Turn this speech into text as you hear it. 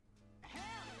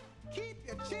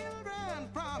your children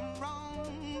from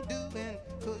wrongdoing,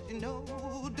 'cause you know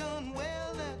done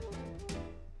well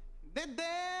that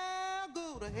they'll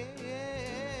go to hell.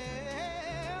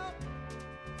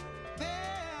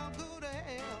 They'll go to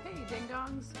hell. Hey,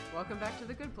 ding-dongs. Welcome back to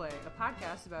The Good Play, a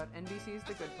podcast about NBC's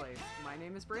The Good Place. My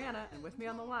name is Brianna, and with me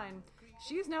on the line,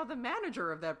 she's now the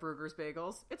manager of that Bruegger's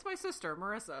Bagels. It's my sister,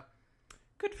 Marissa.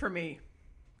 Good for me.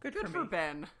 Good for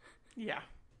Ben. Yeah.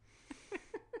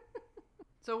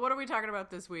 So what are we talking about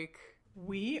this week?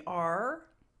 We are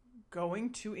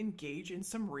going to engage in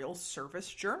some real service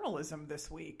journalism this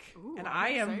week. Ooh, and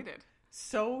I'm am excited.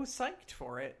 So psyched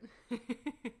for it.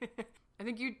 I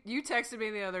think you texted me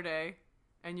the other day,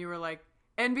 and you were like,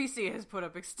 NBC has put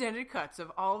up extended cuts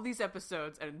of all of these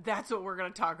episodes, and that's what we're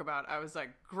going to talk about. I was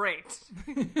like, great.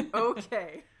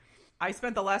 Okay. I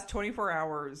spent the last 24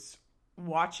 hours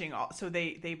watching all, so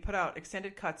they put out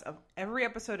extended cuts of every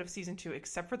episode of season 2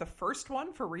 except for the first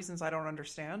one for reasons I don't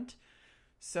understand.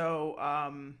 So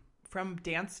from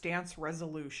Dance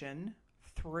Resolution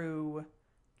through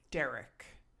Derek,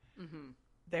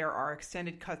 there are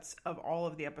extended cuts of all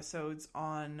of the episodes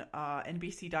on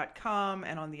NBC.com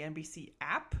and on the NBC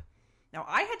app. Now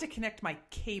I had to connect my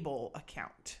cable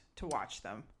account to watch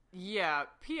them. Yeah,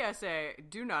 PSA,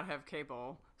 do not have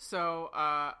cable, so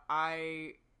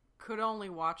I could only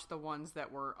watch the ones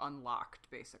that were unlocked,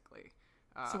 basically.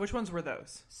 So which ones were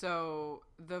those? So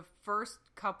the first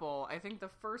couple, I think the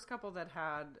first couple that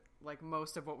had like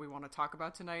most of what we want to talk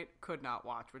about tonight could not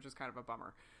watch, which is kind of a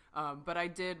bummer. But I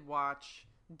did watch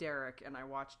Derek, and I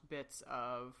watched bits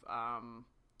of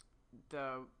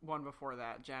the one before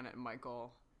that, Janet and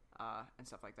Michael, and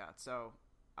stuff like that. So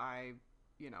I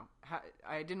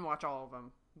didn't watch all of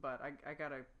them, but I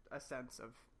got a sense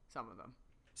of some of them.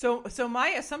 So my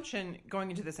assumption going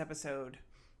into this episode,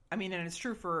 I mean, and it's as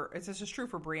true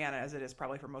for Brianna as it is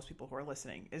probably for most people who are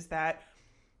listening, is that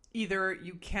either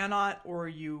you cannot or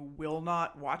you will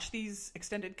not watch these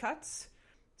extended cuts.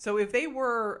 So if they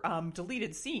were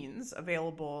deleted scenes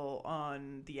available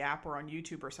on the app or on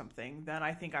YouTube or something, then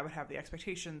I think I would have the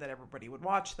expectation that everybody would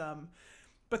watch them.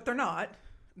 But they're not.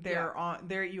 They're on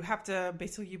there. You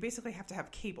basically have to have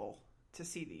cable to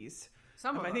see these.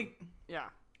 Some of them. I think.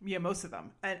 Yeah, most of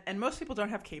them. And most people don't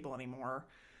have cable anymore.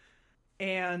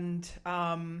 And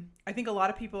I think a lot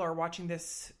of people are watching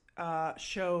this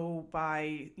show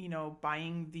by,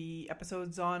 buying the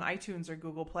episodes on iTunes or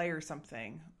Google Play or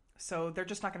something. So they're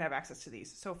just not going to have access to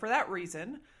these. So for that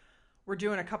reason, we're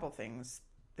doing a couple things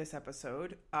this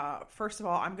episode. First of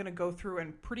all, I'm going to go through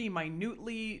and pretty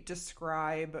minutely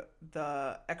describe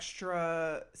the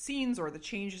extra scenes or the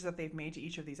changes that they've made to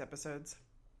each of these episodes.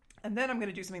 And then I'm going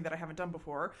to do something that I haven't done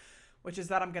before, which is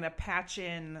that I'm going to patch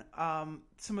in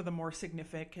some of the more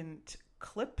significant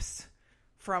clips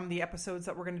from the episodes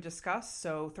that we're going to discuss.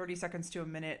 So 30 seconds to a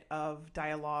minute of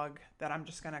dialogue that I'm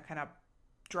just going to kind of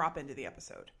drop into the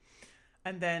episode.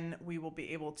 And then we will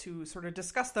be able to sort of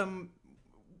discuss them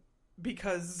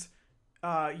because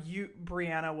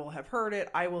Brianna, will have heard it,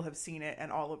 I will have seen it,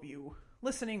 and all of you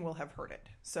listening will have heard it.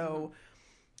 So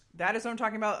that is what I'm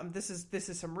talking about. This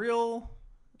is some real...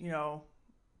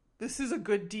 this is a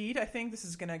good deed. I think this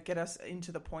is going to get us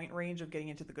into the point range of getting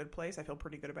into the good place. I feel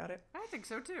pretty good about it. I think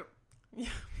so too. Yeah.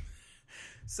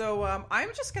 So I'm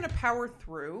just going to power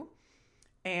through,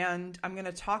 and I'm going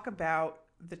to talk about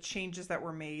the changes that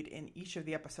were made in each of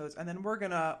the episodes, and then we're going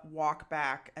to walk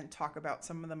back and talk about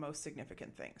some of the most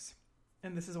significant things.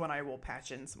 And this is when I will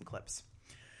patch in some clips.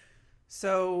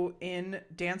 So in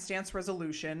Dance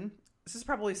Resolution, this is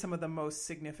probably some of the most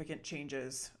significant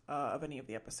changes of any of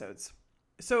the episodes.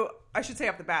 So I should say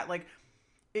off the bat,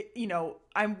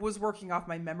 I was working off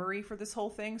my memory for this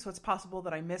whole thing. So it's possible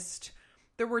that I missed.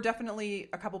 There were definitely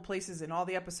a couple places in all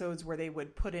the episodes where they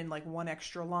would put in like one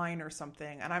extra line or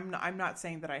something. And I'm not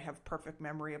saying that I have perfect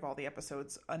memory of all the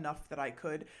episodes enough that I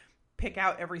could pick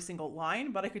out every single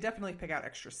line, but I could definitely pick out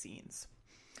extra scenes.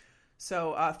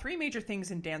 So 3 major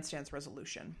things in Dance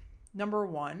Resolution. Number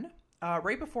 1,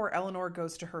 right before Eleanor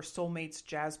goes to her soulmate's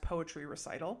jazz poetry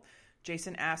recital,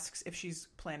 Jason asks if she's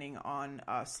planning on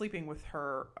sleeping with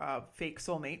her fake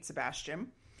soulmate, Sebastian.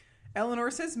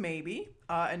 Eleanor says maybe,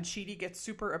 and Chidi gets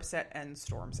super upset and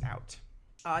storms out.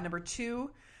 Number 2,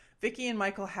 Vicky and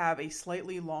Michael have a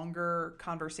slightly longer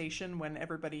conversation when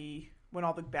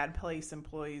all the Bad Place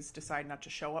employees decide not to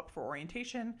show up for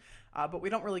orientation, but we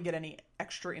don't really get any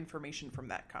extra information from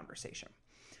that conversation.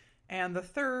 And the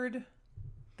third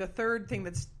thing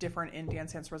that's different in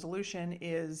Dance Resolution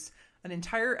is an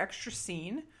entire extra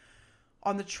scene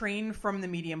on the train from the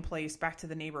medium place back to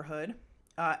the neighborhood.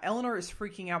 Eleanor is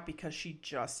freaking out because she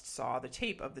just saw the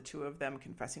tape of the two of them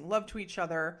confessing love to each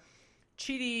other.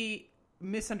 Chidi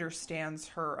misunderstands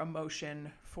her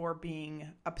emotion for being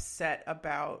upset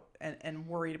about and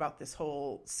worried about this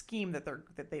whole scheme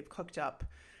that they've cooked up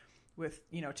with,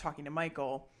 you know, talking to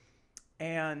Michael.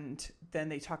 And then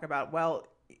they talk about, well,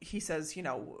 he says, you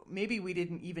know, maybe we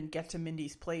didn't even get to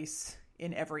Mindy's place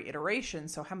in every iteration.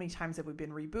 So how many times have we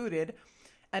been rebooted?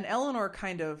 And Eleanor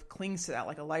kind of clings to that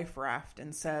like a life raft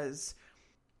and says,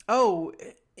 oh,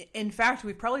 in fact,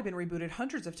 we've probably been rebooted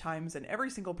hundreds of times, and every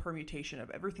single permutation of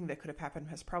everything that could have happened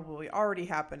has probably already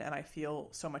happened, and I feel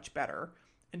so much better.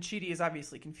 And Chidi is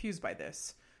obviously confused by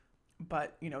this.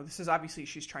 But, you know, this is obviously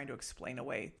she's trying to explain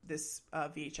away this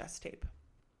VHS tape.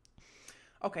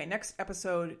 Okay, next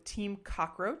episode, Team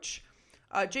Cockroach.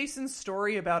 Jason's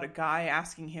story about a guy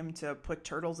asking him to put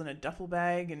turtles in a duffel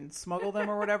bag and smuggle them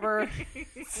or whatever.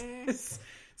 It's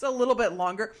a little bit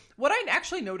longer. What I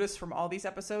actually noticed from all these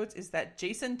episodes is that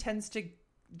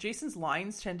Jason's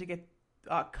lines tend to get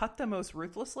cut the most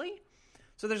ruthlessly.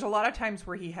 So there's a lot of times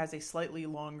where he has a slightly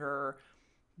longer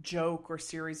joke or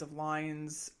series of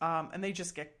lines, and they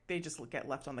just get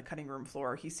left on the cutting room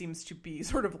floor. He seems to be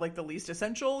sort of like the least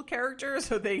essential character,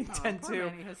 so they tend to.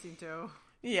 Manny Jacinto.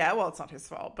 Yeah, well, it's not his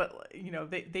fault, but you know,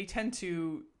 they tend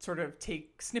to sort of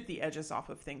snip the edges off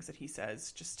of things that he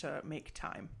says just to make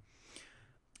time.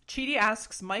 Chidi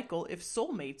asks Michael if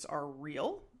soulmates are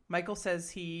real. Michael says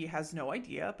he has no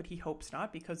idea, but he hopes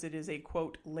not because it is a,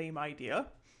 quote, lame idea.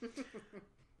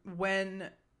 When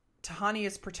Tahani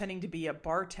is pretending to be a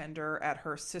bartender at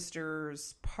her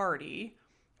sister's party,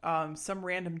 some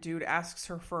random dude asks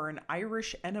her for an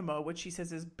Irish enema, which she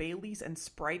says is Baileys and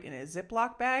Sprite in a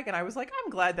Ziploc bag. And I was like,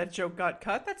 I'm glad that joke got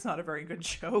cut. That's not a very good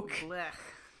joke. Blech.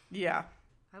 Yeah.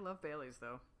 I love Baileys,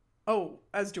 though. Oh,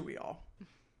 as do we all.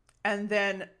 And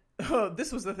then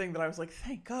this was the thing that I was like,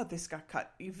 thank God this got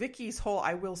cut. Vicky's whole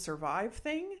I will survive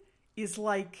thing is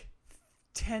like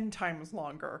 10 times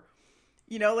longer.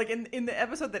 You know, like in the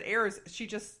episode that airs, she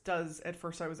just does, at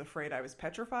first I was afraid I was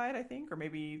petrified, I think, or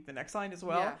maybe the next line as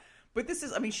well. Yeah. But this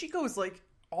is, I mean, she goes like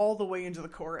all the way into the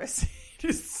chorus. It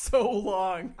is so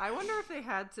long. I wonder if they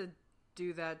had to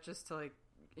do that just to like,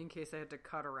 in case they had to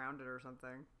cut around it or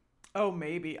something. Oh,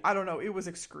 maybe. I don't know. It was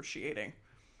excruciating.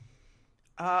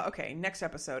 Okay, next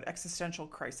episode, Existential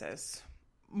Crisis.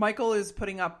 Michael is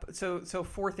putting up, so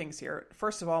 4 things here.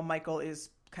 First of all, Michael is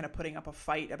kind of putting up a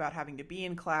fight about having to be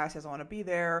in class, doesn't want to be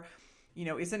there. You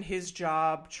know, isn't his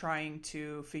job trying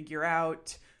to figure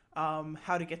out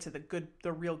how to get to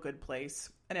the real good place?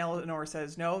 And Eleanor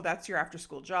says, no, that's your after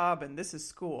school job and this is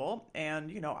school. And,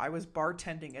 you know, I was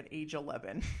bartending at age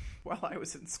 11 while I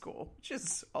was in school, which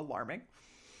is alarming.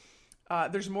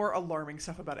 There's more alarming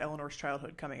stuff about Eleanor's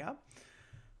childhood coming up.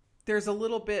 There's a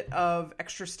little bit of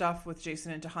extra stuff with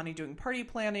Jason and Tahani doing party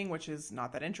planning, which is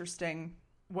not that interesting.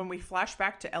 When we flash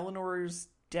back to Eleanor's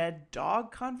dead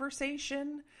dog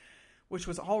conversation, which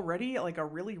was already like a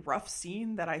really rough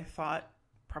scene that I thought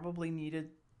probably needed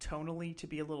tonally to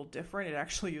be a little different, it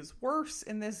actually is worse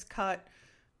in this cut.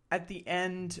 At the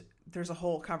end, there's a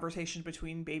whole conversation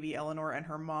between baby Eleanor and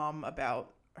her mom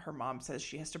about her mom says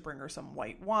she has to bring her some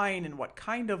white wine and what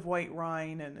kind of white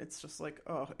wine. And it's just like,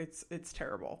 oh, it's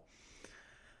terrible.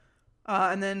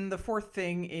 And then the 4th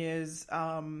thing is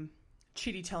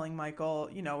Chidi telling Michael,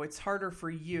 you know, it's harder for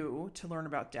you to learn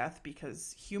about death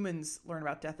because humans learn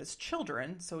about death as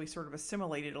children. So we sort of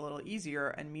assimilate it a little easier.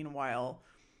 And meanwhile,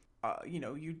 you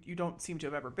know, you don't seem to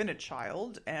have ever been a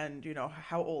child. And, you know,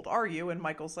 how old are you? And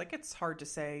Michael's like, it's hard to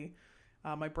say.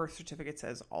 My birth certificate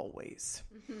says always.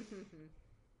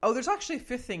 Oh, there's actually a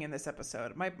 5th thing in this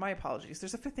episode. My apologies.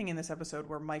 There's a 5th thing in this episode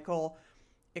where Michael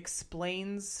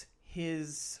explains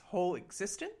his whole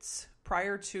existence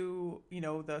prior to, you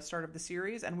know, the start of the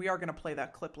series. And we are going to play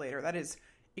that clip later. That is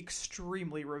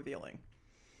extremely revealing.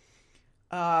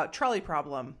 Trolley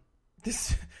problem.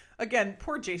 This, again,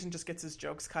 poor Jason just gets his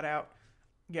jokes cut out.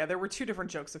 Yeah, there were 2 different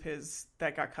jokes of his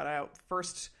that got cut out.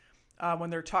 First, when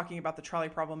they're talking about the trolley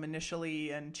problem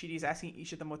initially and Chidi's asking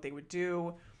each of them what they would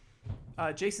do.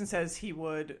 Jason says he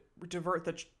would divert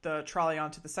the trolley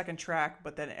onto the second track,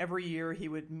 but then every year he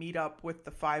would meet up with the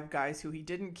 5 guys who he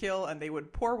didn't kill, and they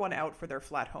would pour one out for their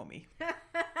flat homie.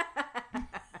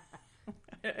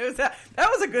 That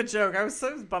was a good joke. I was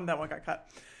so bummed that one got cut.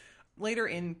 Later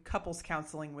in couples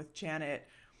counseling with Janet,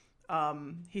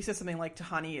 he says something like,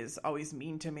 Tahani is always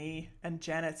mean to me. And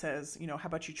Janet says, you know, how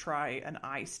about you try an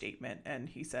I statement? And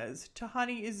he says,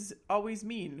 Tahani is always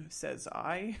mean, says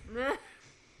I.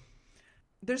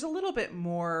 There's a little bit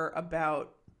more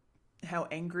about how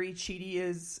angry Chidi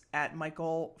is at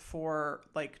Michael for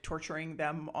like torturing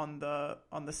them on the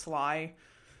sly.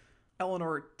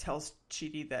 Eleanor tells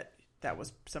Chidi that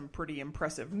was some pretty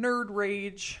impressive nerd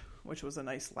rage, which was a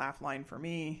nice laugh line for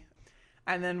me.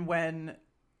 And then when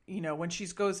she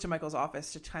goes to Michael's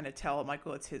office to kind of tell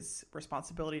Michael it's his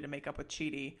responsibility to make up with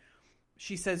Chidi,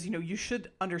 she says, you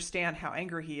should understand how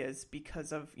angry he is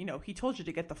because of, he told you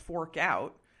to get the fork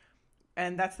out.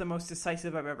 And that's the most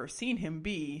decisive I've ever seen him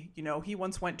be. He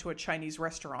once went to a Chinese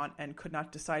restaurant and could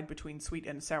not decide between sweet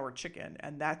and sour chicken.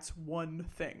 And that's one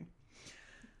thing.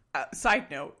 Side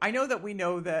note, I know that we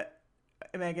know that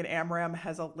Megan Amram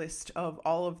has a list of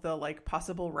all of the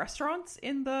possible restaurants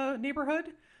in the neighborhood.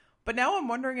 But now I'm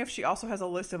wondering if she also has a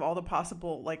list of all the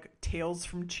possible tales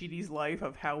from Chidi's life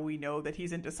of how we know that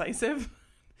he's indecisive.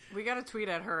 We got to tweet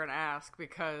at her and ask,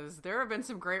 because there have been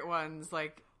some great ones.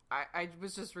 I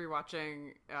was just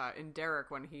rewatching in Derek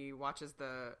when he watches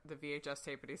the VHS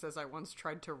tape and he says, I once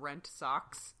tried to rent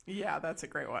socks. Yeah, that's a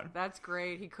great one. That's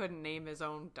great. He couldn't name his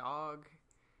own dog.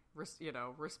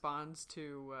 Responds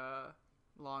to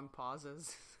long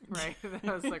pauses, right? That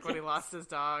was when he lost his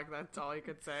dog. That's all he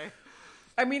could say.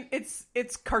 I mean, it's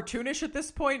cartoonish at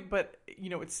this point, but,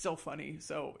 it's still funny,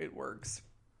 so it works.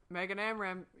 Megan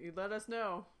Amram, you let us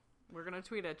know. We're going to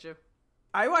tweet at you.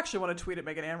 I actually want to tweet at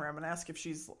Megan Amram and ask if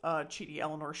she's a Chidi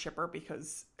Eleanor shipper,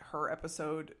 because her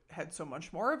episode had so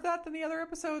much more of that than the other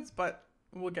episodes, but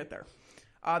we'll get there.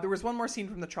 There was one more scene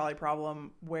from the trolley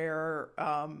problem where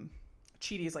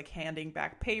Chidi is handing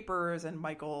back papers and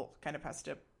Michael kind of has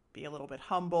to be a little bit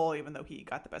humble, even though he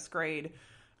got the best grade.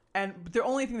 And the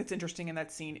only thing that's interesting in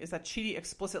that scene is that Chidi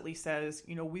explicitly says,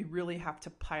 we really have to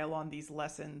pile on these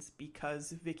lessons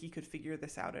because Vicky could figure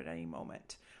this out at any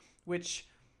moment, which...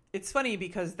 It's funny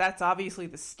because that's obviously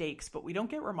the stakes, but we don't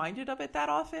get reminded of it that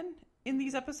often in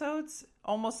these episodes.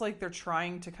 Almost like they're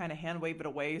trying to kind of hand wave it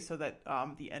away so that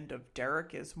the end of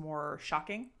Derek is more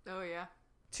shocking. Oh, yeah.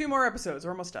 2 more episodes.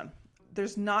 We're almost done.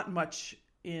 There's not much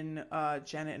in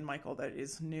Janet and Michael that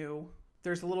is new.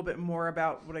 There's a little bit more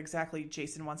about what exactly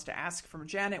Jason wants to ask from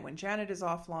Janet when Janet is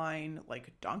offline,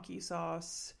 like donkey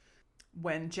sauce.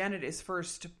 When Janet is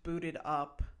first booted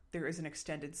up, there is an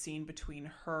extended scene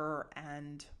between her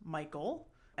and Michael.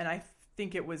 And I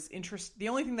think it was interesting. The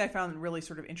only thing that I found really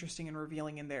sort of interesting and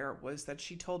revealing in there was that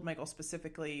she told Michael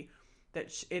specifically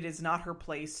that it is not her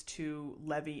place to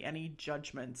levy any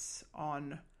judgments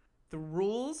on the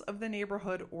rules of the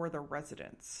neighborhood or the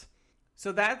residents.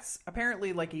 So that's apparently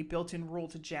a built-in rule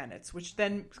to Janet's, which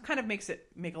then kind of makes it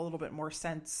make a little bit more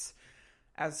sense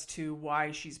as to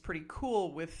why she's pretty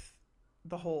cool with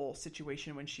the whole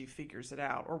situation when she figures it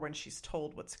out or when she's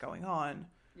told what's going on.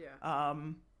 Yeah.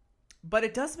 But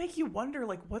it does make you wonder,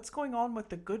 what's going on with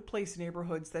the good place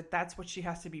neighborhoods that's what she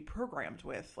has to be programmed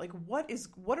with.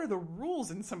 What are the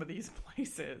rules in some of these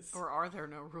places? Or are there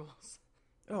no rules?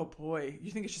 Oh boy.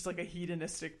 You think it's just a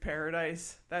hedonistic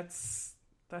paradise? That's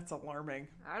alarming.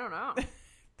 I don't know.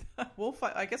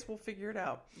 I guess we'll figure it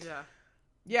out. Yeah.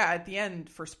 Yeah, at the end,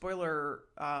 for spoiler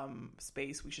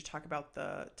space, we should talk about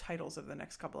the titles of the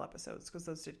next couple episodes, because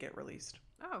those did get released.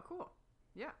 Oh, cool.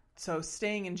 Yeah. So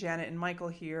staying in Janet and Michael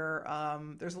here,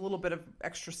 there's a little bit of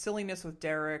extra silliness with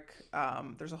Derek.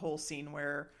 There's a whole scene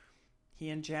where he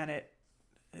and Janet,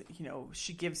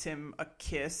 she gives him a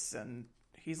kiss, and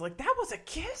he's like, that was a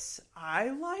kiss? I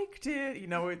liked it.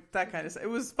 That kind of stuff. It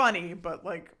was funny, but,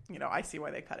 I see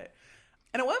why they cut it.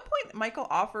 And at one point, Michael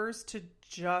offers to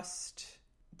just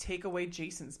take away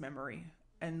Jason's memory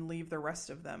and leave the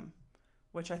rest of them,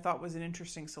 which I thought was an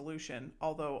interesting solution,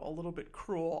 although a little bit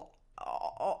cruel.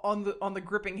 On the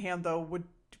gripping hand, though,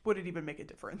 would it even make a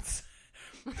difference?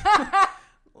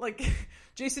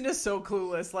 Jason is so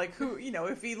clueless. Who,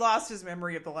 if he lost his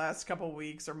memory of the last couple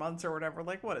weeks or months or whatever,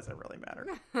 what does it really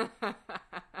matter?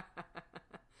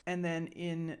 And then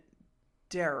in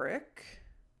Derek,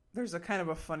 there's a kind of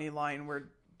a funny line where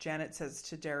Janet says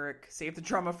to Derek, save the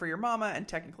drama for your mama, and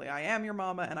technically I am your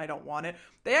mama, and I don't want it.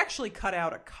 They actually cut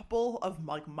out a couple of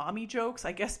mommy jokes,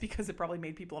 I guess because it probably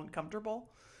made people uncomfortable.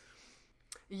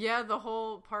 Yeah, the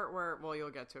whole part where, well,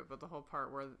 you'll get to it, but the whole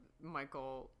part where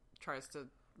Michael tries to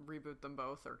reboot them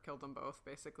both or kill them both,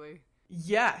 basically.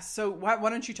 Yeah, so why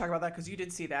don't you talk about that, because you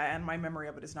did see that, and my memory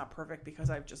of it is not perfect because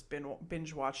I've just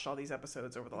binge watched all these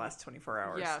episodes over the last 24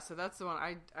 hours. Yeah, so that's the one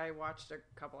I watched a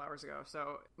couple hours ago.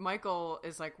 So Michael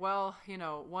is like, well,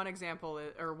 one example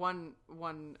is, or one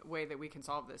way that we can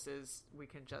solve this is we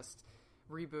can just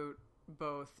reboot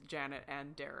both Janet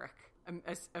and Derek.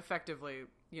 Effectively,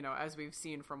 as we've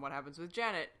seen from what happens with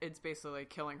Janet, it's basically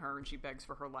killing her, and she begs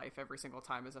for her life every single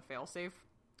time as a failsafe.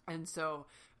 And so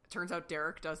turns out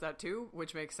Derek does that too,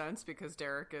 which makes sense because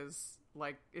Derek is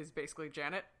basically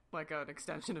Janet, like an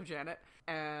extension of Janet.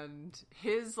 And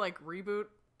his reboot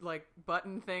like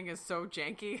button thing is so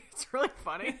janky. It's really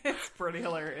funny. It's pretty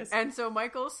hilarious. And so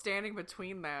Michael's standing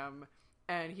between them,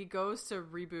 and he goes to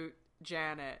reboot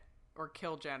Janet or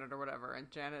kill Janet or whatever, and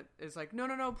Janet is like,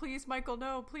 no, please, Michael,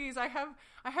 no, please, I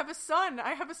have a son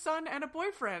and a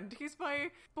boyfriend. He's my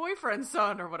boyfriend's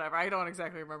son or whatever. I don't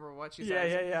exactly remember what she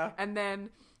says. Yeah. And then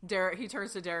he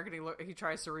turns to Derek and he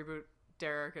tries to reboot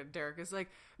Derek, and Derek is like,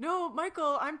 no,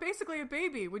 Michael, I'm basically a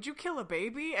baby. Would you kill a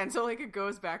baby? And so like it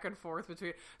goes back and forth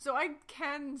between. So I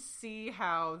can see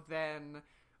how then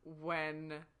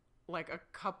when like a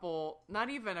couple, not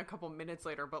even a couple minutes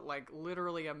later, but like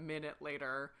literally a minute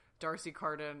later, Darcy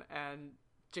Carden and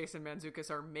Jason Mantzoukas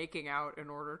are making out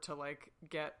in order to like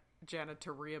get Janet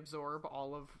to reabsorb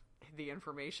all of the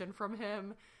information from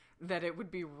him, that it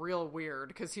would be real weird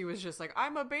because he was just like,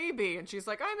 I'm a baby, and she's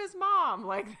like, I'm his mom.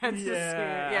 Like that's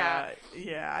yeah.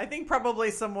 I think probably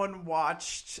someone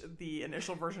watched the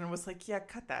initial version and was like, yeah,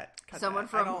 cut that. Someone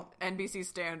from NBC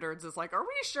Standards is like, are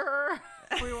we sure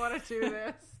we want to do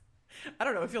this? I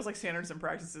don't know. It feels like Standards and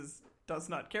Practices does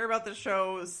not care about the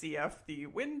show. CF the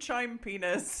wind chime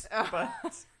penis, but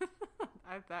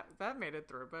that made it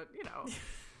through. But you know,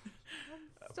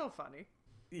 still funny.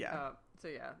 Yeah.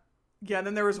 Yeah. And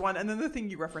then there was one, and then the thing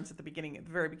you referenced at the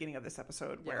very beginning of this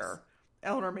episode, where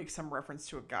Eleanor makes some reference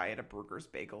to a guy at a Bruegger's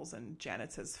Bagels, and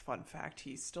Janet says, "Fun fact: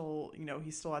 he's still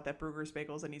at that Bruegger's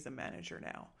Bagels, and he's a manager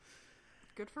now."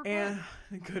 Good for Ben.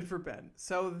 Good for Ben.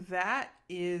 So that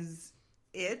is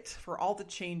it for all the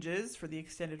changes for the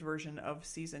extended version of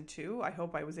season 2. I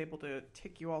hope I was able to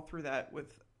tick you all through that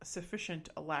with sufficient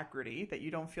alacrity that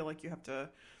you don't feel like you have to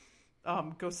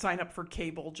go sign up for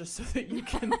cable just so that you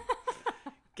can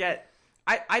get.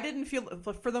 I didn't feel,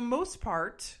 for the most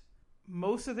part,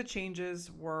 most of the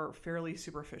changes were fairly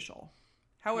superficial.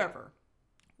 However,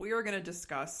 we are going to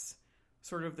discuss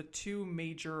sort of the two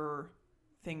major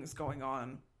things going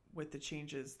on with the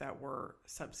changes that were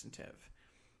substantive.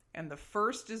 And the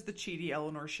first is the Chidi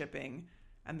Eleanor shipping,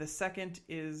 and the second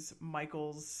is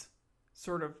Michael's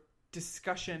sort of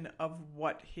discussion of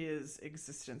what his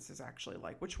existence is actually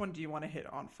like. Which one do you want to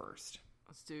hit on first?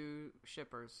 Let's do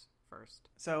shippers first.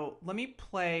 So let me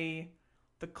play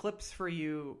the clips for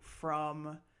you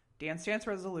from Dance Dance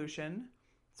Resolution.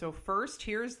 So first,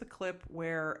 here's the clip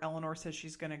where Eleanor says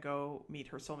she's going to go meet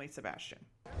her soulmate Sebastian.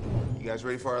 You guys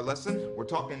ready for our lesson? We're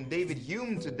talking David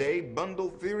Hume today, bundle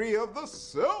theory of the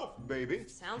self, baby.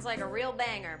 Sounds like a real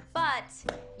banger, but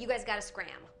you guys gotta scram.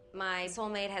 My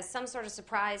soulmate has some sort of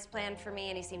surprise planned for me,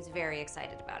 and he seems very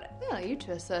excited about it. Well, you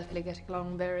two are certainly getting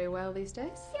along very well these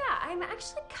days. Yeah, I'm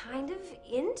actually kind of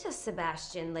into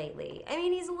Sebastian lately. I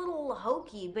mean, he's a little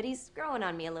hokey, but he's growing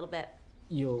on me a little bit.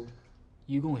 Yo,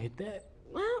 you gonna hit that?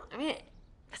 Well, I mean,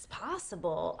 it's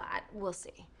possible. We'll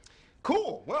see.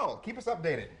 Cool. Well, keep us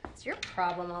updated. It's your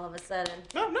problem all of a sudden.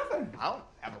 No, nothing. I don't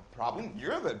have a problem.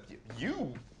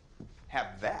 You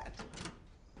have that.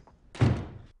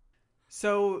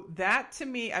 So that, to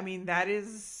me, I mean, that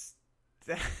is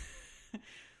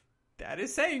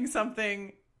saying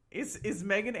something. Is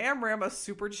Megan Amram a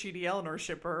super Chidi Eleanor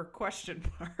shipper? Question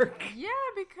mark. Yeah,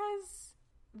 because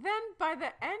then by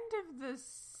the end of the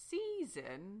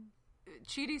season,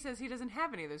 Chidi says he doesn't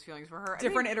have any of those feelings for her.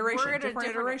 Different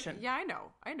iteration. Yeah, I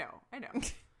know.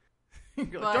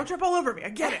 You're like, don't trip all over me. I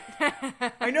get it.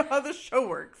 I know how the show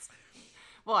works.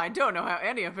 Well, I don't know how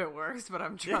any of it works, but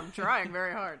I'm trying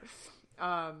very hard.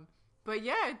 But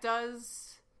yeah, it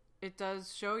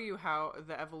does show you how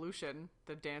the evolution,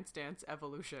 the dance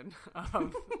evolution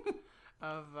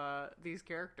of these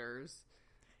characters.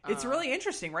 It's really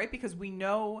interesting, right? Because we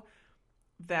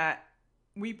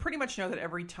pretty much know that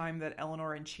every time that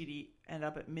Eleanor and Chidi end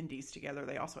up at Mindy's together,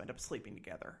 they also end up sleeping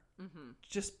together. Mm-hmm.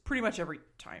 Just pretty much every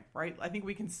time, right? I think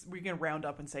we can round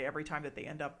up and say every time that they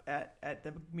end up at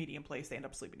the medium place, they end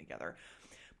up sleeping together.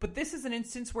 But this is an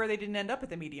instance where they didn't end up at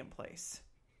the medium place,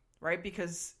 right?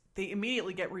 Because they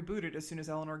immediately get rebooted as soon as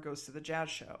Eleanor goes to the jazz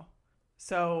show.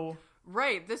 So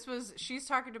right, she's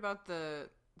talking about the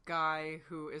guy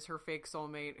who is her fake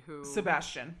soulmate,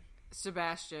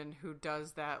 Sebastian, who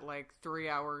does that like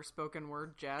 3-hour spoken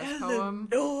word jazz poem.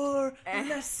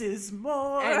 Less is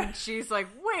more. And she's like,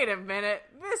 wait a minute,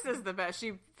 this is the best.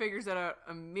 She figures it out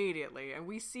immediately, and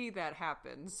we see that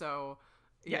happen. So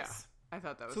yes, I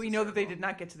thought that was. So we know that they did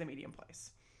not get to the medium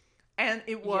place, and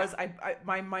it was. Yeah.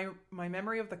 My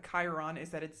memory of the Chiron is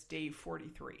that it's day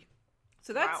 43.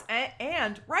 So that's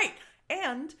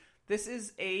and this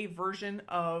is a version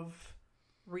of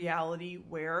reality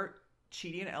where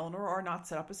Chidi and Eleanor are not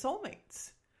set up as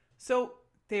soulmates. So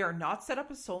they are not set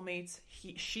up as soulmates.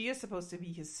 She is supposed to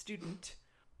be his student,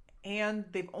 and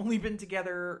they've only been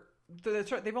together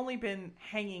they've only been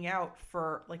hanging out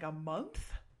for like a month.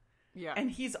 Yeah.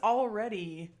 And he's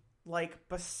already like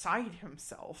beside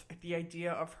himself at the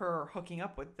idea of her hooking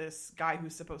up with this guy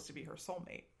who's supposed to be her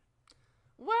soulmate.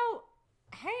 Well,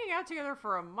 hanging out together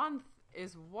for a month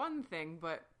is one thing,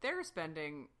 but they're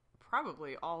spending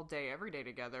probably all day, every day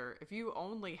together. If you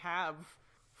only have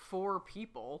 4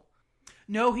 people.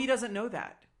 No, he doesn't know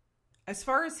that. As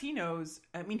far as he knows,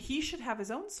 I mean, he should have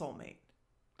his own soulmate.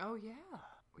 Oh, yeah.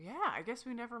 Yeah, I guess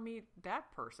we never meet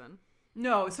that person.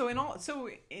 No, so in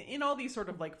all these sort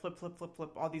of like flip,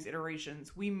 all these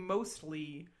iterations, we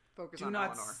mostly focus on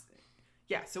Eleanor.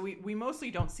 Yeah, so we mostly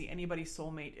don't see anybody's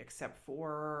soulmate except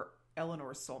for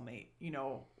Eleanor's soulmate, you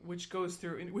know, which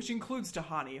includes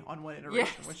Tahani on one iteration,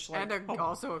 yes, which like and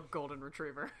also a golden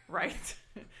retriever, right?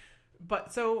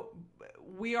 But so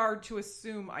we are to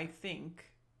assume, I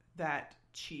think, that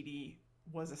Chidi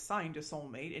was assigned a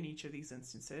soulmate in each of these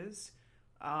instances,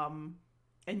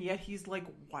 and yet he's like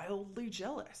wildly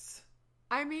jealous.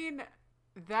 I mean,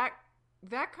 that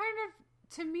kind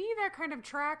of, to me, that kind of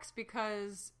tracks,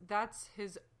 because that's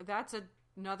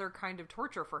another kind of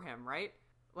torture for him, right?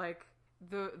 Like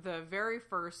the very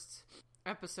first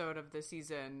episode of the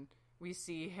season, we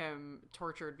see him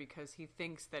tortured because he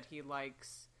thinks that he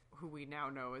likes who we now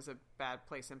know is a Bad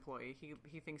Place employee.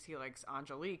 He thinks he likes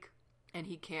Angelique, and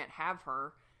he can't have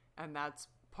her, and that's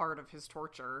part of his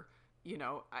torture. You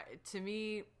know, to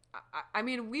me, I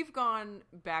mean, we've gone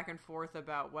back and forth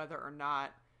about whether or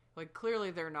not, like,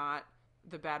 clearly they're not,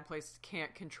 the Bad Place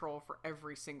can't control for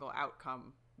every single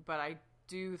outcome, but I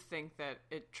do think that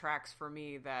it tracks for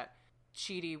me that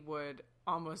Chidi would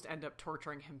almost end up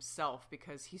torturing himself,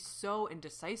 because he's so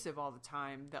indecisive all the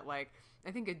time that, like,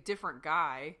 I think a different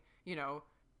guy, you know,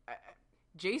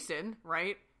 Jason,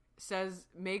 right,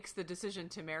 makes the decision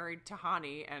to marry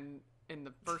Tahani, and in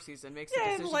the first season makes the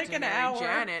decision like to an marry hour.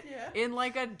 Janet in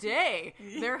like a day.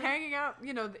 Yeah. They're hanging out,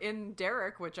 you know, in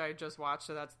Derek, which I just watched,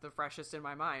 so that's the freshest in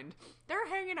my mind. They're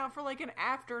hanging out for like an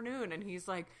afternoon, and he's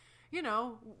like, you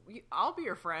know, I'll be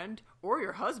your friend or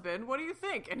your husband. What do you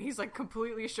think? And he's like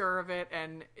completely sure of it.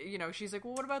 And, you know, she's like,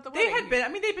 well, what about the wedding?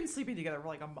 They've been sleeping together for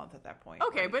like a month at that point.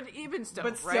 Okay, right? but even still,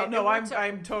 but still, right? no,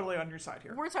 I'm totally on your side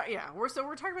here. We're talking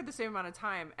about the same amount of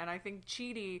time. And I think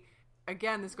Chidi,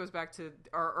 again, this goes back to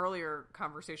our earlier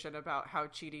conversation about how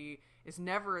Chidi is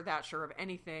never that sure of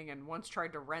anything and once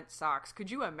tried to rent socks. Could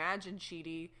you imagine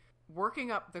Chidi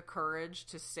working up the courage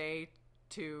to say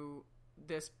to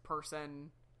this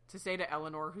person, to say to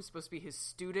Eleanor, who's supposed to be his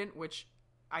student, which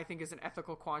I think is an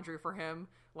ethical quandary for him,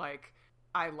 like,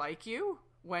 I like you,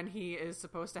 when he is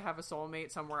supposed to have a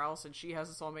soulmate somewhere else and she has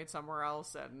a soulmate somewhere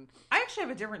else? And I actually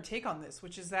have a different take on this,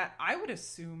 which is that I would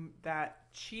assume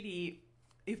that Chidi,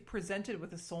 if presented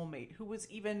with a soulmate who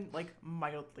was even like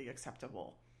mildly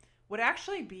acceptable, would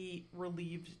actually be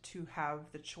relieved to have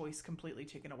the choice completely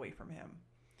taken away from him.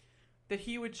 That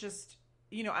he would just,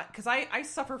 you know, because I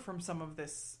suffer from some of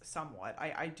this somewhat.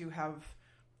 I do have,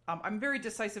 I'm very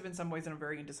decisive in some ways and I'm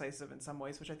very indecisive in some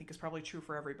ways, which I think is probably true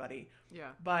for everybody.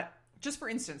 yeah. But just for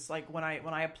instance, like when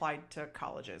I applied to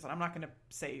colleges, and I'm not going to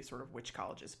say sort of which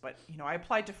colleges, but, you know, I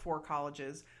applied to 4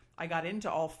 colleges. I got into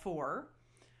all 4.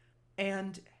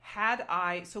 And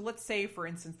so let's say, for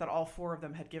instance, that all 4 of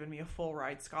them had given me a full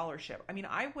ride scholarship. I mean,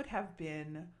 I would have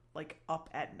been like up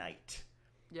at night.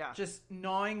 Yeah. Just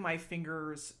gnawing my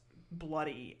fingers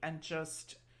bloody and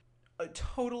just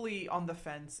totally on the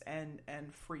fence and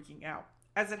freaking out.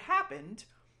 As it happened,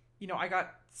 you know, I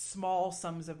got small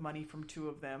sums of money from 2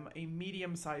 of them, a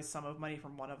medium-sized sum of money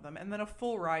from one of them, and then a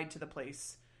full ride to the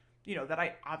place, you know, that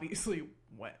I obviously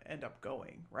end up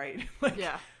going, right? Like,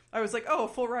 yeah. I was like, oh, a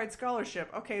full ride scholarship.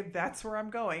 Okay, that's where I'm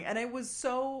going. And it was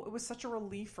such a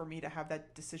relief for me to have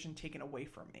that decision taken away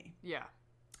from me. Yeah.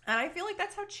 And I feel like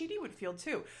that's how Chidi would feel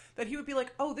too. That he would be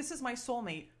like, oh, this is my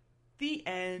soulmate. The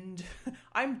end.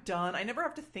 I'm done. I never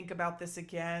have to think about this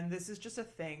again. This is just a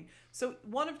thing. So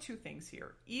one of 2 things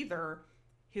here. Either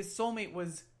his soulmate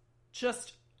was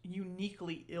just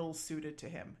uniquely ill-suited to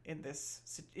him in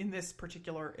this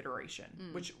particular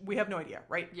iteration, which we have no idea,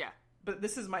 right? Yeah. But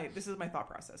this is my thought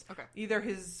process. Okay. Either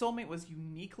his soulmate was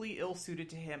uniquely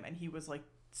ill-suited to him and he was like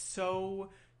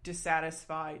so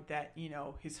dissatisfied that, you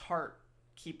know, his heart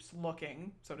keeps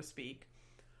looking, so to speak,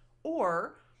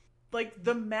 or like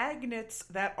the magnets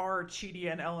that are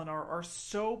Chidi and Eleanor are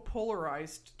so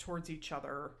polarized towards each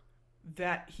other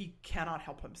that he cannot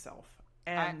help himself.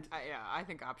 And I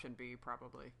think option B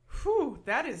probably. Whew,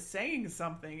 that is saying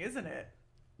something, isn't it?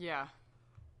 Yeah.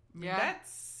 I mean, Yeah.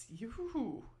 that's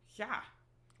you. Yeah.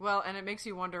 Well, and it makes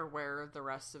you wonder where the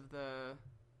rest of the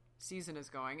season is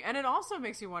going. And it also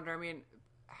makes you wonder, I mean,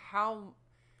 how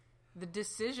the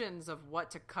decisions of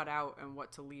what to cut out and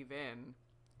what to leave in,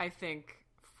 I think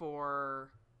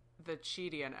for the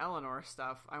Chidi and Eleanor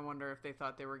stuff, I wonder if they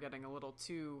thought they were getting a little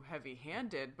too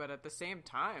heavy-handed, but at the same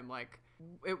time, like,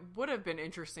 it would have been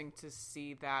interesting to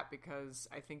see that, because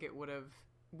I think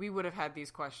we would have had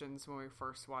these questions when we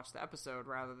first watched the episode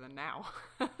rather than now.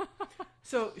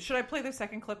 So should I play the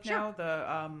second clip now?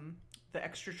 Sure. The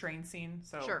extra train scene.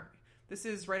 So sure. This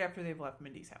is right after they've left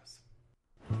Mindy's house.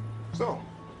 So,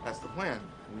 that's the plan.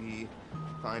 We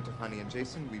find Tahani and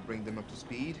Jason, we bring them up to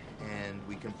speed, and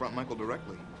we confront Michael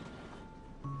directly.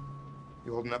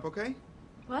 You holding up okay?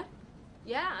 What?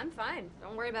 Yeah, I'm fine.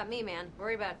 Don't worry about me, man.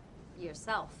 Worry about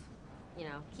yourself. You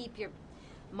know, keep your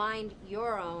mind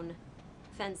your own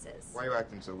fences. Why are you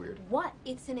acting so weird? What?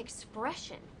 It's an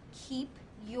expression. Keep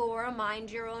your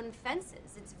mind your own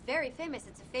fences. It's very famous.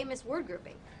 It's a famous word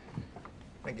grouping.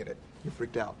 I get it. You're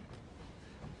freaked out.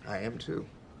 I am too.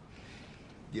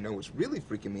 You know what's really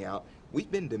freaking me out? We've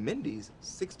been to Mindy's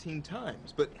 16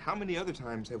 times, but how many other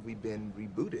times have we been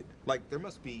rebooted? Like, there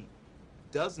must be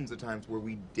dozens of times where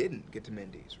we didn't get to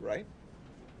Mindy's, right?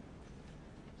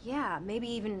 Yeah, maybe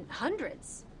even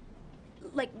hundreds.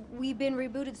 Like, we've been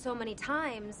rebooted so many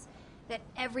times that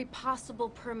every possible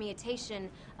permutation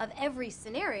of every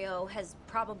scenario has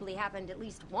probably happened at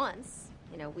least once.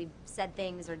 You know, we've said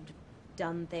things or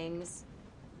done things.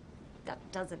 That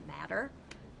doesn't matter.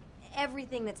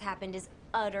 Everything that's happened is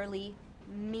utterly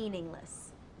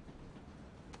meaningless.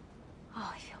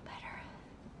 Oh, I feel better.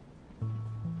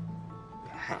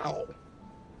 How?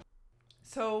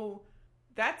 So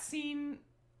that scene,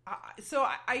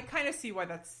 I kind of see why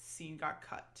that scene got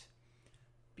cut,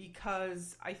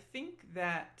 because I think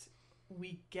that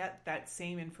we get that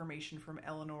same information from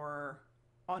Eleanor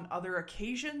on other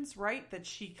occasions, right? That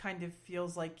she kind of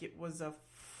feels like it was a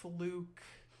fluke.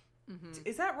 Mm-hmm.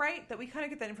 Is that right? That we kind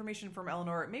of get that information from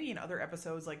Eleanor, maybe in other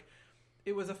episodes, like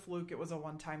it was a fluke, it was a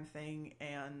one-time thing,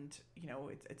 and, you know,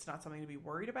 it's not something to be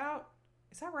worried about.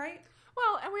 Is that right?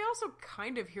 Well, and we also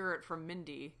kind of hear it from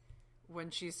Mindy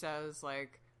when she says,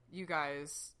 like, you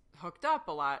guys hooked up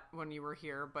a lot when you were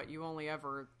here, but you only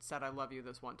ever said I love you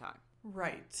this one time.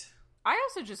 Right. I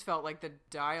also just felt like the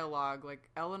dialogue, like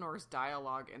Eleanor's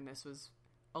dialogue in this was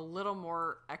a little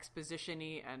more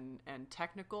exposition-y and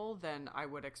technical than I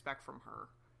would expect from her.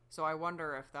 So I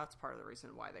wonder if that's part of the reason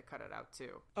why they cut it out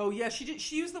too. Oh yeah, she did.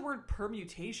 She used the word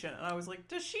permutation, and I was like,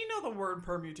 does she know the word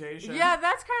permutation? Yeah,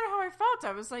 that's kind of how I felt.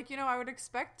 I was like, you know, I would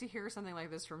expect to hear something like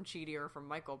this from Chidi or from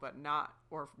Michael, but not,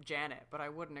 or from Janet, but I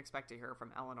wouldn't expect to hear it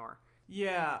from Eleanor.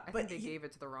 Yeah, I think they gave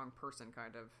it to the wrong person,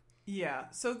 kind of. Yeah,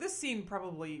 so this scene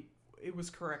probably, it was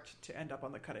correct to end up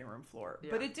on the cutting room floor.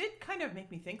 Yeah. But it did kind of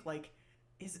make me think, like,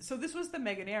 so this was the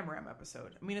Megan Amram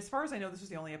episode. I mean, as far as I know, this was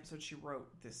the only episode she wrote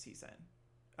this season.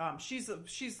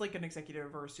 She's like an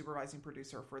executive or a supervising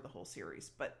producer for the whole series,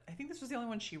 but I think this was the only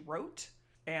one she wrote.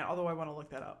 And although I want to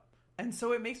look that up, and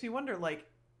so it makes me wonder, like,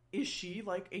 is she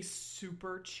like a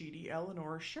super Chidi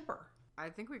Eleanor shipper? I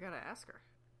think we gotta ask her.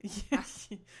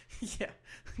 Yeah.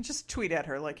 Just tweet at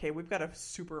her like, "Hey, we've got a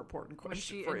super important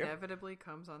question for you." When she inevitably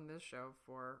comes on this show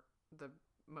for the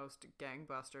most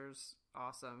gangbusters,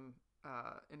 awesome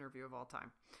interview of all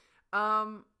time.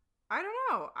 I don't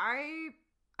know.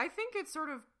 I think it's sort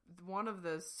of one of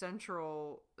the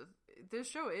central... This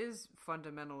show is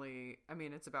fundamentally... I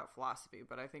mean, it's about philosophy,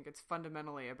 but I think it's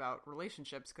fundamentally about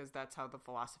relationships, because that's how the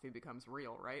philosophy becomes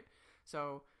real, right?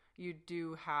 So you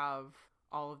do have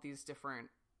all of these different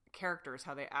characters,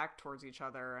 how they act towards each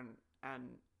other,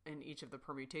 and in each of the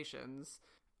permutations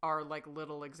are like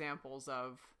little examples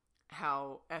of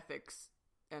how ethics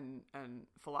and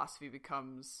philosophy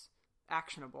becomes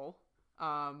actionable.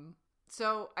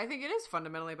 So I think it is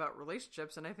fundamentally about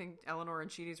relationships, and I think Eleanor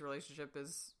and Chidi's relationship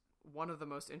is one of the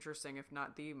most interesting, if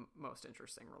not the most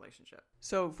interesting relationship.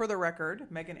 So for the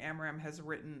record, Megan Amram has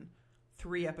written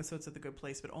 3 episodes of The Good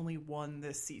Place, but only 1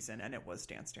 this season, and it was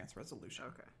Dance Dance Resolution.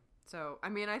 Okay. So, I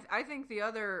mean, I think the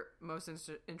other most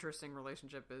interesting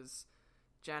relationship is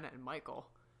Janet and Michael,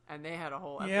 and they had a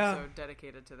whole episode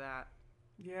dedicated to that.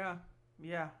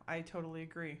 Yeah, I totally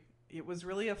agree. It was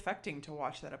really affecting to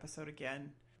watch that episode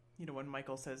again. You know, when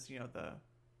Michael says, you know,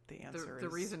 the answer is... The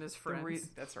reason is friends.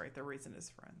 That's right, the reason is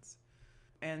friends.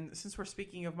 And since we're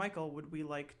speaking of Michael, would we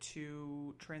like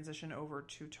to transition over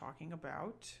to talking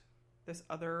about this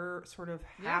other sort of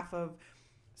half of...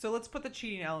 So let's put the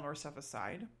Chidi and Eleanor stuff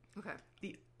aside. Okay.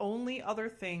 The only other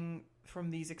thing from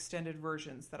these extended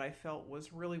versions that I felt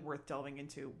was really worth delving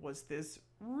into was this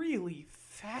really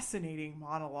fascinating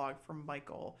monologue from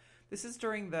Michael. This is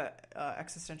during the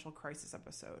existential crisis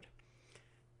episode.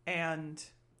 And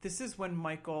this is when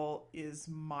Michael is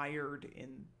mired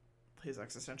in his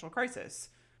existential crisis.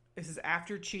 This is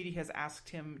after Chidi has asked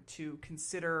him to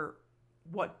consider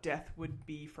what death would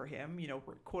be for him,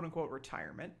 quote unquote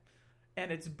retirement.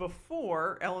 And it's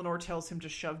before Eleanor tells him to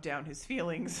shove down his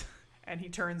feelings and he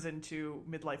turns into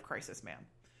midlife crisis man.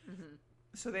 Mm-hmm.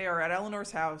 So they are at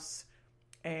Eleanor's house,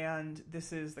 and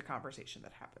this is the conversation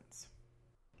that happens.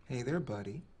 Hey there,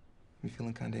 buddy. You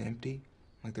feeling kind of empty?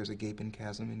 Like there's a gaping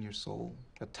chasm in your soul?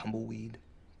 A tumbleweed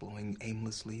blowing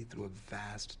aimlessly through a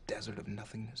vast desert of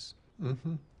nothingness?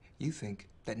 Mm-hmm. You think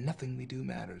that nothing we do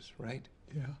matters, right?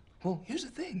 Yeah. Well, here's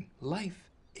the thing. Life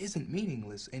isn't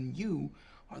meaningless, and you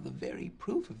are the very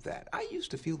proof of that. I used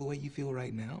to feel the way you feel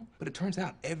right now, but it turns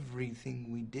out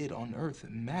everything we did on Earth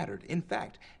mattered. In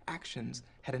fact, actions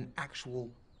had an actual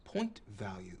point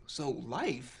value. So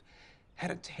life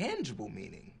had a tangible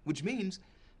meaning, which means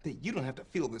that you don't have to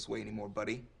feel this way anymore,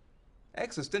 buddy.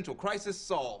 Existential crisis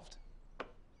solved.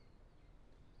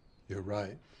 You're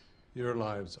right. Your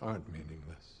lives aren't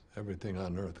meaningless. Everything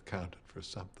on Earth counted for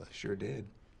something. Sure did.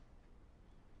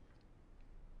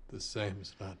 The same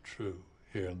is not true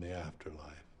here in the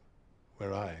afterlife,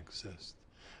 where I exist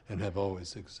and have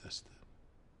always existed.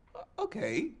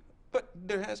 Okay, but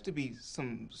there has to be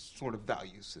some sort of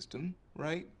value system,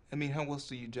 right? I mean, how else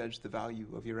do you judge the value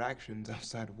of your actions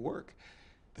outside of work?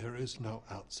 There is no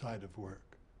outside of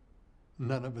work.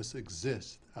 None of us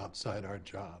exist outside our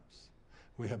jobs.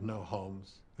 We have no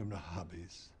homes, we have no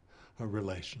hobbies or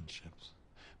relationships.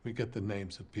 We get the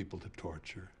names of people to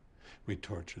torture. We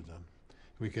torture them.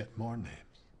 We get more names.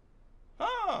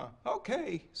 Ah,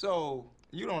 okay. So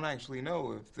you don't actually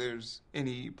know if there's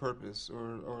any purpose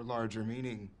or larger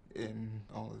meaning in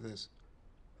all of this.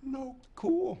 No.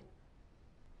 Cool.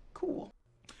 Cool.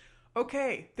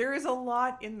 Okay, there is a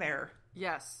lot in there.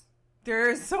 Yes. There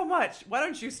is so much. Why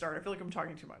don't you start? I feel like I'm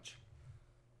talking too much.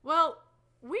 Well,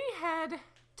 we had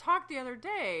talked the other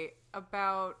day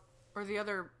about,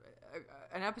 or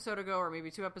an episode ago, or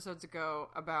maybe 2 episodes ago,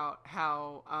 about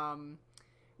how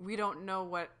we don't know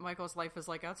what Michael's life is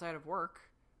like outside of work.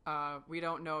 We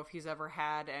don't know if he's ever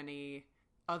had any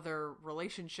other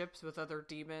relationships with other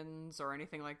demons or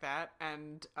anything like that.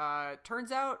 And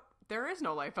turns out there is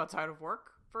no life outside of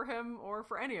work for him or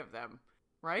for any of them,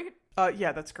 right?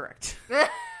 Yeah, that's correct.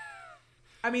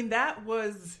 I mean, that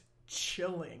was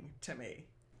chilling to me.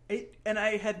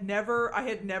 I had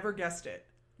never guessed it.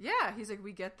 Yeah, he's like,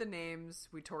 we get the names,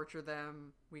 we torture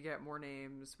them, we get more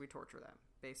names, we torture them,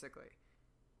 basically.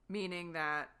 Meaning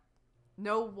that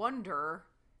no wonder,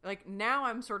 like, now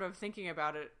I'm sort of thinking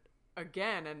about it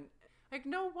again, and, like,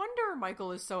 no wonder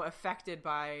Michael is so affected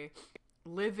by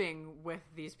living with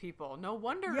these people. No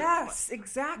wonder. Yes,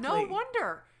 exactly. No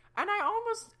wonder. And I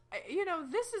almost,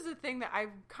 this is a thing that I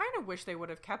kind of wish they would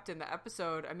have kept in the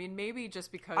episode. I mean, maybe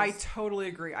just because... I totally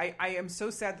agree. I am so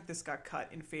sad that this got cut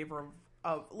in favor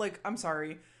of I'm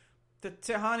sorry, the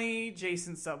Tahani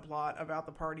Jason subplot about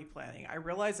the party planning. I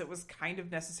realized it was kind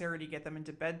of necessary to get them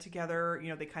into bed together.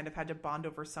 They kind of had to bond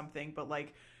over something, but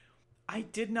like, I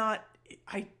did not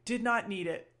need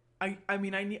it.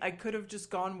 I could have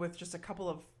just gone with just a couple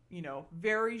of,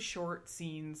 very short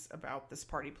scenes about this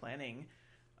party planning,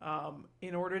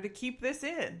 in order to keep this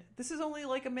in. This is only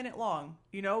like a minute long,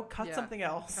 cut something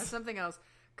else. Cut something else.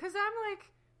 'Cause I'm like,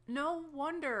 no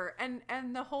wonder.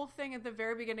 And the whole thing at the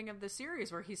very beginning of the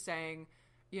series where he's saying,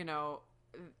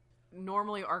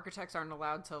 normally architects aren't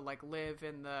allowed to like live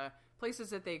in the places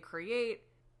that they create.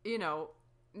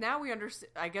 Now we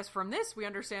understand, I guess from this, we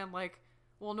understand like,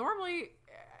 well, normally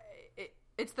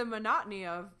it's the monotony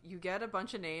of you get a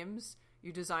bunch of names,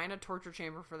 you design a torture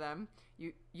chamber for them,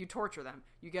 you torture them.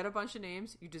 You get a bunch of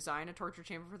names, you design a torture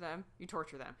chamber for them, you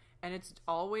torture them. And it's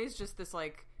always just this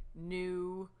like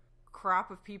new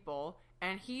crop of people,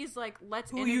 and he's like,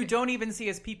 who you don't even see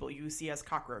as people, you see as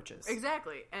cockroaches.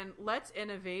 Exactly. And let's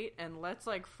innovate and let's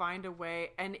like find a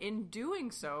way, and in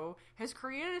doing so has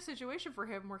created a situation for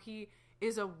him where he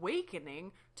is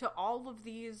awakening to all of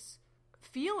these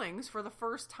feelings for the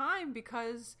first time,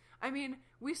 because I mean,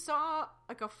 we saw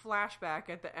like a flashback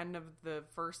at the end of the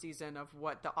first season of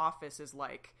what the office is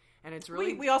like, and it's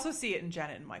really we also see it in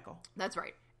Janet and Michael. That's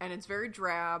right. And it's very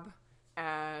drab,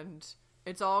 and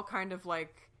it's all kind of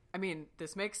like, I mean,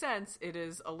 this makes sense. It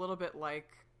is a little bit like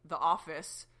The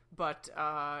Office, but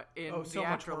in the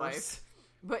afterlife.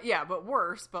 But yeah, but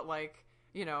worse. But like,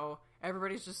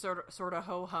 everybody's just sort of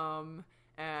ho hum,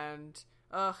 and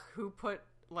who put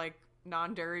like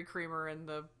non-dairy creamer in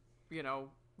the,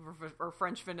 or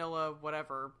French vanilla,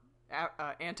 whatever,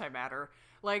 antimatter.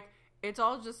 Like, it's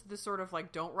all just this sort of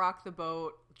like, don't rock the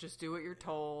boat, just do what you're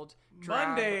told.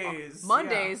 Mondays,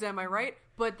 yeah. Am I right?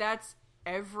 But that's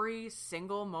every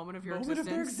single moment of your Moment of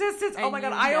existence. their existence. Oh and my God,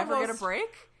 you I never almost get a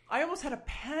break. I almost had a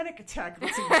panic attack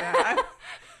listening to that.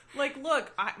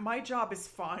 Look, my job is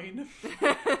fine.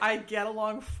 I get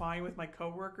along fine with my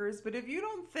coworkers, but if you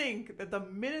don't think that the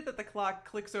minute that the clock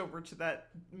clicks over to that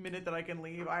minute that I can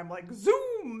leave, I'm like,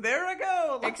 zoom, there I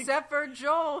go. Like, Except for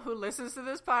Joel, who listens to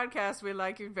this podcast. We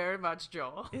like you very much,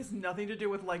 Joel. it has nothing to do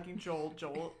with liking Joel.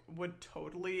 Joel would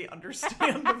totally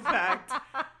understand the fact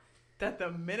that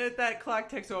the minute that clock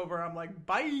ticks over, I'm like,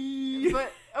 bye.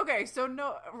 But,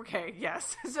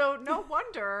 yes. So no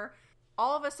wonder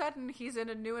all of a sudden he's in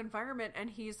a new environment and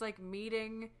he's like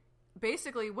meeting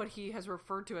basically what he has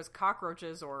referred to as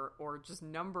cockroaches or just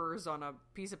numbers on a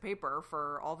piece of paper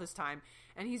for all this time,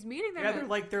 and he's meeting them. Yeah,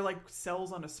 they're like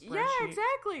cells on a spreadsheet. Yeah,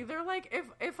 exactly. They're like,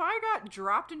 if I got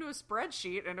dropped into a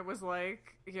spreadsheet and it was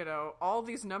like, you know, all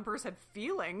these numbers had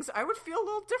feelings, I would feel a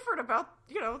little different about,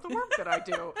 you know, the work that I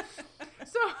do.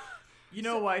 So you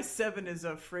know why 7 is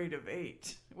afraid of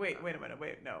 8. Wait a minute.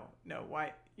 No.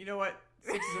 Why? You know what?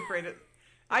 6 is afraid of...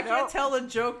 I can't tell a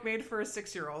joke made for a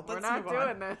 6-year-old. Let's We're not move on.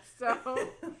 doing this. So,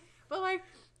 but like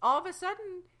all of a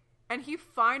sudden, and he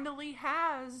finally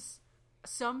has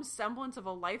some semblance of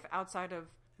a life outside of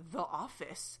the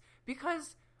office.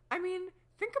 Because, I mean,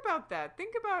 think about that. I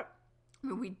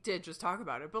mean, we did just talk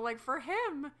about it, but like for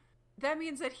him, that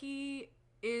means that he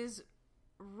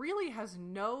really has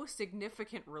no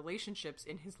significant relationships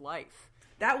in his life.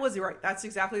 That was right. That's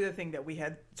exactly the thing that we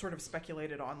had sort of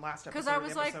speculated on last episode. Because I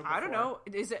was like, I don't know.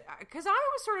 Is it? Because I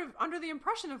was sort of under the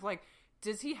impression of like,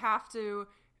 does he have to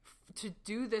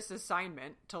do this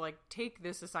assignment, to like take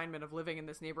this assignment of living in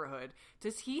this neighborhood?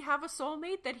 Does he have a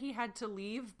soulmate that he had to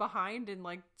leave behind in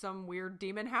like some weird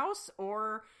demon house?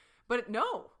 But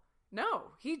no,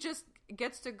 he just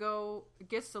gets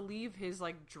to leave his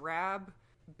like drab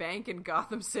bank in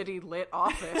Gotham City lit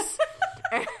office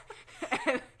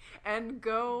and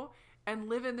go and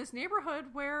live in this neighborhood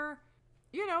where,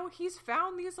 you know, he's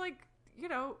found these like, you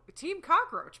know, Team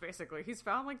Cockroach, basically. He's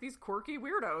found like these quirky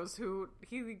weirdos who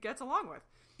he gets along with.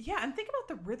 Yeah, and think about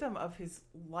the rhythm of his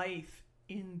life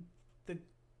in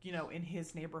in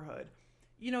his neighborhood.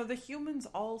 You know, the humans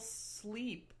all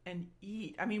sleep and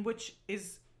eat. I mean, which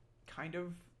is kind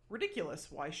of ridiculous.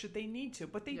 Why should they need to?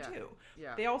 But they do.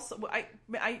 Yeah. They also,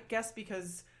 I guess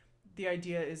because the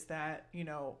idea is that, you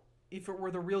know, if it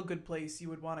were the real good place, you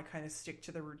would want to kind of stick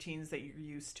to the routines that you're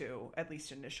used to, at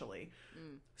least initially.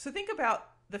 So think about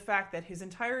the fact that his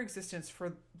entire existence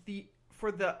for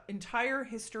the entire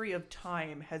history of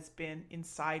time has been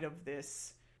inside of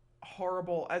this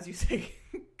horrible, as you say,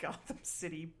 Gotham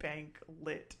City bank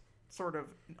lit sort of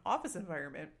office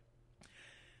environment.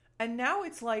 And now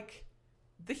it's like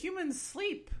the humans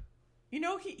sleep. You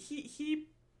know, he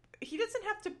doesn't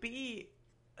have to be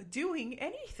doing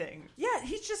anything. Yeah,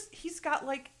 he's got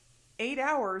like 8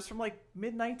 hours from like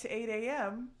midnight to 8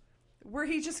 a.m. where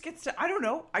he just gets to, I don't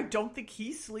know, I don't think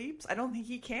he sleeps. I don't think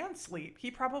he can sleep.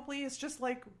 He probably is just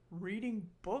like reading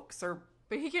books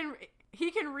But he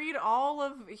can read all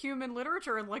of human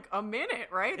literature in like a minute,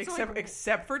 right?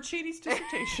 Except for Chani's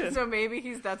dissertation. So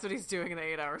maybe that's what he's doing in the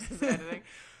 8 hours is editing.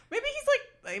 Maybe he's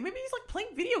like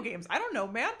playing video games. I don't know,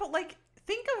 man, but like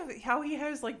think of how he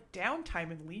has like downtime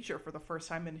and leisure for the first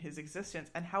time in his existence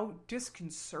and how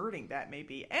disconcerting that may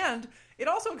be. And it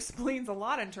also explains a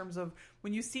lot in terms of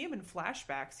when you see him in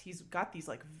flashbacks, he's got these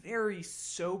like very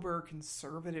sober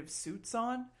conservative suits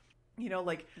on. You know,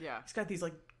 like he's got these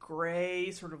like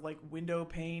gray sort of like window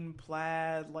pane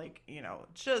plaid, like, you know,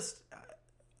 just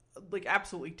like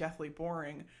absolutely deathly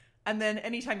boring. And then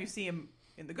anytime you see him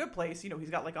in The Good Place, you know, he's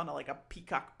got like on a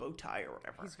peacock bow tie or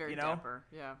whatever. He's very dapper.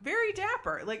 Yeah. Very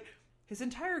dapper. Like his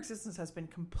entire existence has been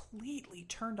completely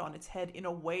turned on its head in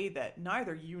a way that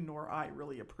neither you nor I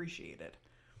really appreciated.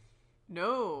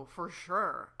 No, for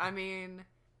sure. I mean,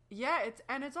 yeah,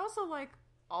 it's also like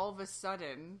all of a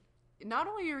sudden, not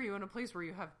only are you in a place where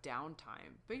you have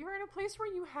downtime, but you're in a place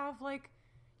where you have like,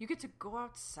 you get to go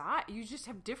outside. You just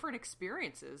have different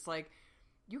experiences. Like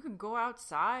you can go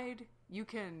outside, you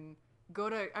can go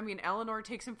to, I mean, Eleanor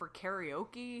takes him for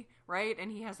karaoke, right?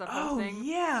 And he has that whole thing. Oh,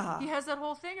 yeah. He has that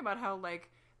whole thing about how, like,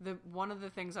 one of the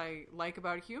things I like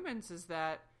about humans is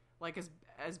that, like,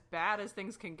 as bad as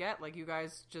things can get, like, you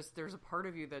guys just, there's a part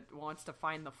of you that wants to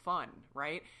find the fun,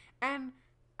 right? And,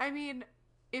 I mean,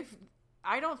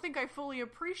 I don't think I fully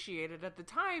appreciated it at the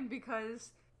time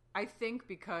because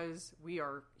we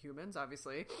are humans,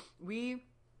 obviously, we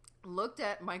looked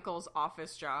at Michael's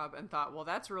office job and thought, well,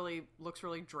 looks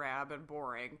really drab and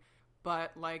boring.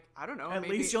 But like, I don't know. At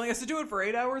least he only has to do it for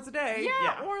 8 hours a day.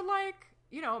 Yeah. Or like,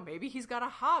 you know, maybe he's got a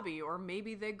hobby, or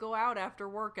maybe they go out after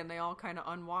work and they all kind of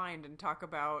unwind and talk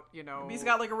about, you know... Maybe he's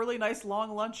got like a really nice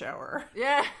long lunch hour.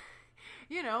 Yeah.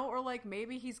 You know, or like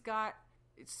maybe he's got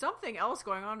something else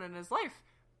going on in his life.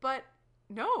 But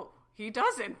no, he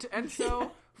doesn't. And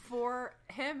so for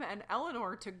him and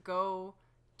Eleanor to go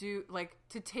do, like,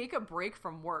 to take a break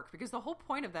from work, because the whole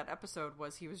point of that episode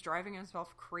was he was driving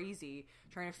himself crazy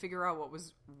trying to figure out what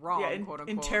was wrong, quote unquote.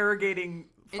 Interrogating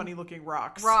funny looking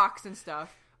rocks and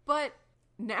stuff. But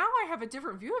now I have a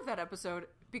different view of that episode,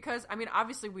 because I mean,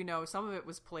 obviously we know some of it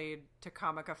was played to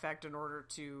comic effect in order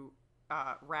to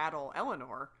rattle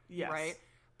Eleanor, yes, right?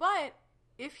 But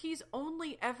if he's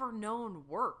only ever known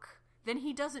work, then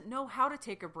he doesn't know how to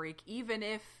take a break, even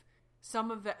if some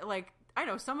of it, like, I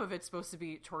know some of it's supposed to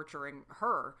be torturing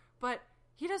her, but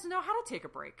he doesn't know how to take a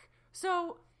break.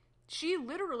 So she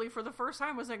literally, for the first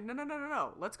time, was like,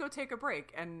 no, let's go take a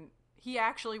break. And he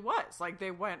actually was. Like,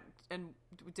 they went and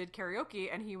did karaoke,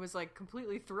 and he was, like,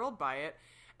 completely thrilled by it.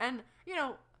 And, you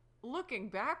know, looking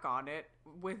back on it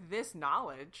with this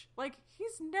knowledge, like,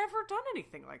 he's never done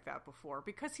anything like that before,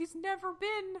 because he's never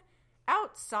been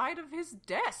outside of his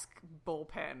desk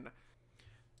bullpen.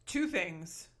 Two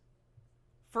things.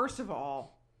 First of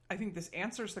all, I think this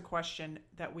answers the question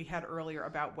that we had earlier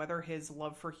about whether his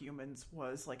love for humans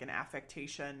was like an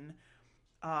affectation,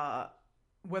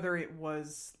 whether it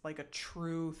was like a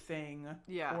true thing,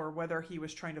 or whether he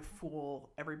was trying to fool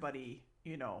everybody,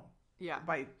 you know,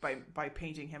 by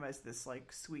painting him as this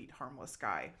like sweet, harmless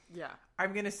guy. Yeah.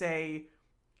 I'm going to say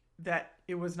that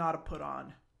it was not a put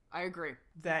on. I agree.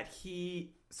 That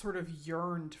he sort of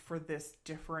yearned for this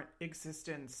different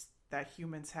existence that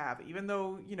humans have, even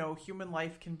though, you know, human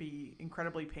life can be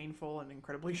incredibly painful and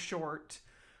incredibly short,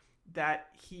 that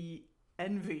he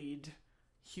envied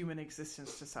human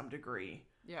existence to some degree.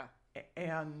 Yeah.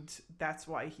 And that's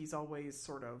why he's always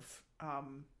sort of,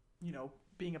 you know,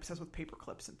 being obsessed with paper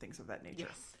clips and things of that nature.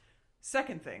 Yes.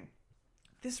 Second thing,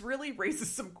 this really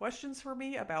raises some questions for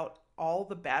me about all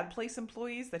the Bad Place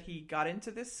employees that he got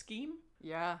into this scheme.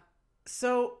 Yeah.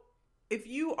 So if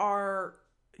you are,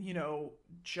 you know,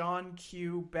 John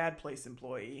Q. Bad Place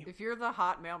employee. If you're the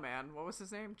hot mailman, what was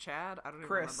his name? Chad? I don't even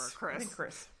remember. Chris. I think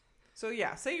Chris. So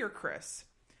yeah, say you're Chris.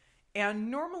 And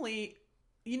normally,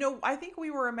 you know, I think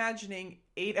we were imagining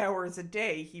 8 hours a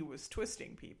day he was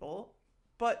twisting people.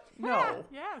 But no.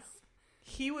 Yes.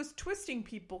 He was twisting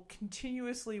people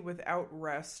continuously without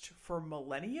rest for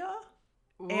millennia.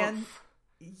 Oof. And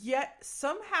yet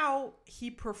somehow he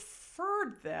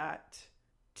preferred that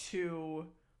to,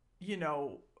 you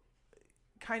know,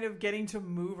 kind of getting to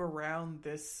move around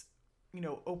this, you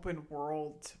know, open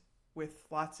world with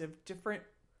lots of different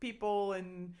people.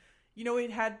 And, you know,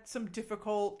 it had some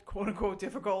difficult, quote unquote,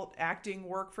 difficult acting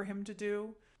work for him to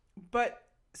do. But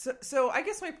so I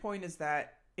guess my point is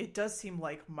that it does seem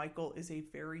like Michael is a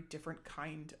very different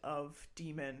kind of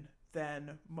demon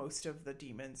than most of the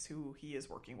demons who he is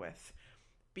working with.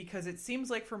 Because it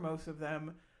seems like for most of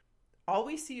them, all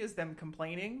we see is them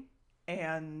complaining.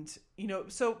 And, you know,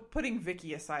 so putting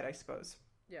Vicky aside, I suppose.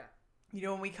 Yeah. You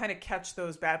know, when we kind of catch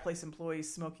those Bad Place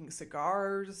employees smoking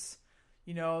cigars,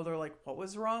 you know, they're like, what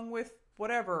was wrong with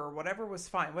whatever was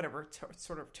fine, whatever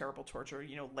sort of terrible torture,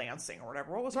 you know, Lansing or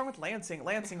whatever. What was wrong with Lansing?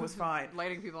 Lansing was fine.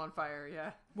 Lighting people on fire,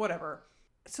 yeah. Whatever.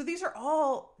 So these are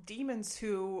all demons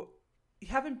who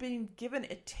haven't been given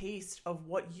a taste of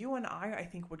what you and I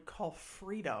think, would call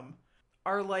freedom.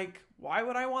 Are like, why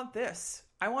would I want this?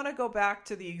 I want to go back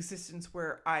to the existence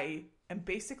where I am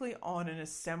basically on an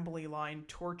assembly line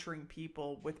torturing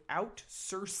people without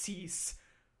surcease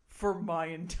for my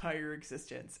entire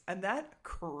existence. And that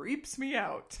creeps me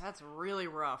out. That's really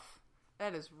rough.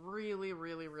 That is really,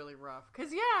 really, really rough.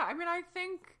 Because, yeah, I mean, I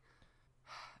think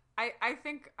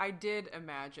I did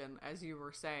imagine, as you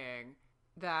were saying,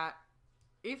 that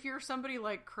if you're somebody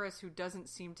like Chris who doesn't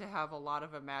seem to have a lot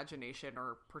of imagination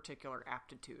or particular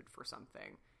aptitude for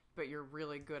something, but you're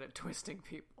really good at twisting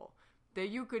people, that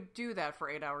you could do that for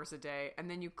 8 hours a day, and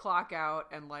then you clock out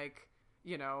and, like,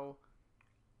 you know,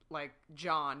 like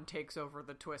John takes over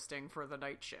the twisting for the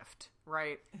night shift,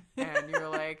 right? And you're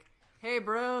like, hey,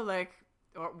 bro, like,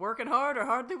 working hard or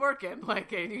hardly working?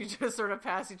 Like, and you just sort of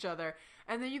pass each other.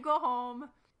 And then you go home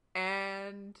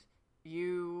and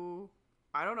you,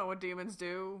 I don't know what demons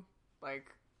do. Like,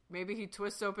 maybe he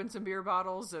twists open some beer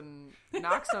bottles and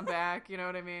knocks them back, you know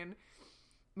what I mean?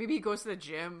 Maybe he goes to the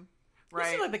gym, right?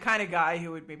 This is like the kind of guy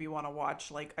who would maybe want to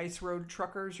watch, like, Ice Road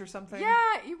Truckers or something.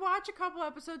 Yeah, you watch a couple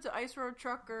episodes of Ice Road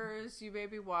Truckers. You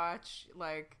maybe watch,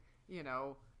 like, you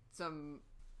know, some,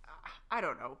 I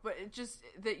don't know. But it just,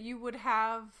 that you would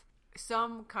have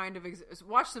some kind of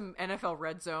watch some NFL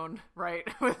Red Zone, right,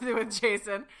 with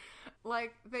Jason,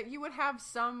 like that you would have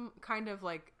some kind of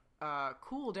like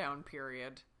cool down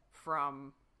period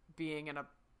from being in a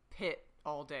pit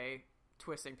all day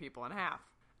twisting people in half,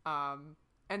 and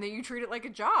then you treat it like a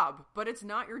job, but it's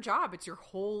not your job, it's your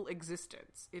whole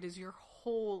existence. It is your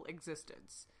whole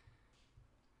existence.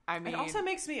 I mean, it also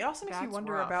makes me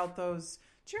wonder rough. about those.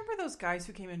 Do you remember those guys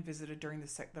who came and visited during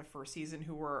the first season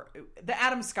who were the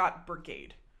Adam Scott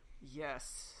Brigade?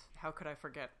 Yes. How could I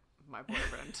forget my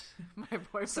boyfriend? My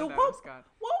boyfriend, So Adam Scott.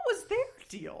 what was their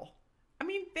deal? I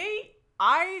mean,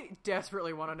 I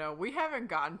desperately want to know. We haven't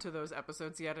gotten to those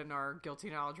episodes yet in our Guilty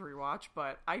Knowledge rewatch,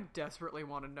 but I desperately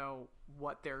want to know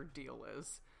what their deal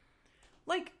is.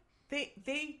 like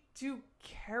they do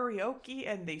karaoke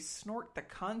and they snort the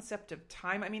concept of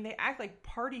time. I mean, they act like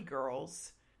party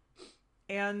girls,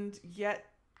 and yet,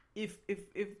 if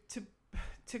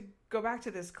to go back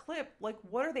to this clip, like,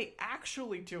 what are they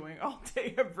actually doing all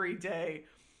day, every day?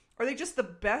 Are they just the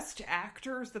best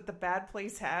actors that the Bad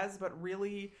Place has, but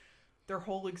really their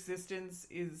whole existence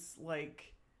is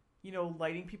like, you know,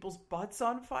 lighting people's butts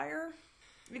on fire?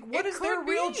 Like, what is their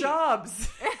real jobs?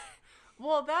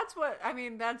 Well, that's what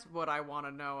I want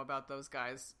to know about those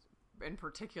guys in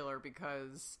particular,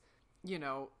 because, you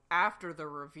know, after the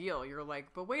reveal, you're like,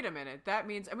 but wait a minute, that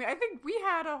means, I mean, I think we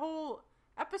had a whole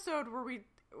episode where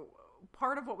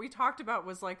part of what we talked about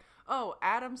was like, oh,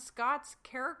 Adam Scott's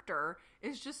character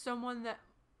is just someone that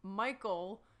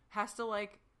Michael has to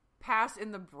like pass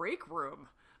in the break room.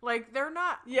 Like, they're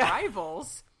not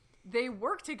rivals. They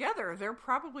work together. They're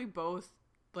probably both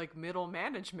like middle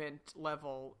management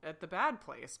level at the Bad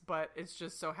Place, but it's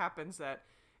just so happens that,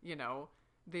 you know,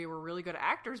 they were really good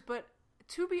actors. But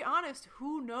to be honest,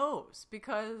 who knows?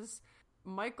 Because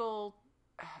Michael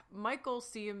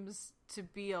seems to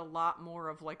be a lot more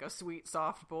of like a sweet,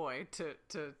 soft boy to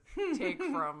take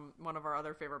from one of our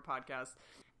other favorite podcasts.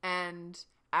 And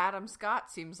Adam Scott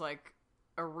seems like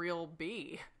a real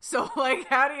bee. So like,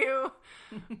 how do you,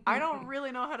 I don't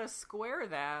really know how to square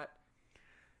that.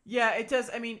 Yeah, it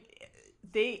does. I mean,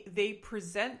 they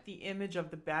present the image of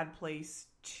the Bad Place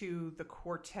to the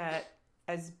quartet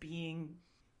as being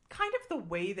kind of the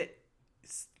way that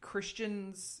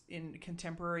Christians in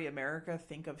contemporary America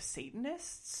think of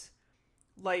Satanists,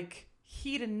 like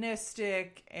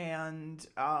hedonistic and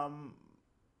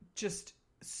just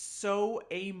so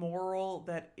amoral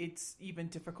that it's even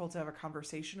difficult to have a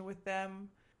conversation with them.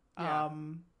 Yeah.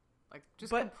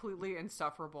 But completely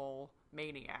insufferable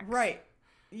maniacs. Right.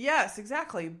 Yes,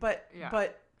 exactly. But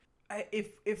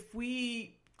if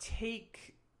we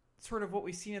take sort of what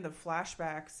we've seen in the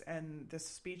flashbacks and this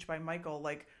speech by Michael,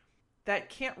 like, that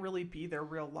can't really be their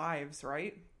real lives,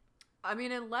 right? I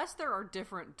mean, unless there are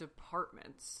different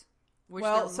departments, which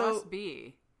there must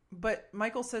be. But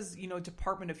Michael says, you know,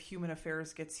 Department of Human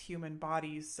Affairs gets human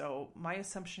bodies. So my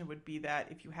assumption would be that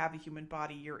if you have a human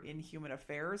body, you're in human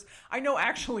affairs. I know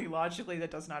actually logically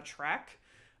that does not track.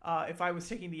 If I was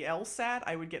taking the LSAT,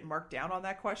 I would get marked down on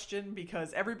that question,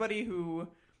 because everybody who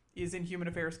is in human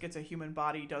affairs gets a human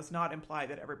body does not imply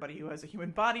that everybody who has a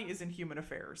human body is in human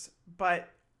affairs. But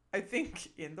I think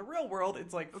in the real world,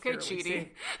 it's like, okay, Cheaty.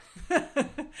 I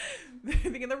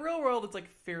think in the real world, it's like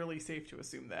fairly safe to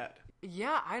assume that.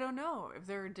 Yeah, I don't know if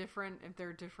there are different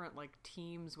like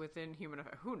teams within human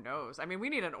affairs. Who knows? I mean, we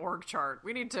need an org chart.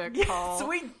 We need to call. Yes,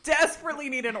 we desperately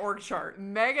need an org chart.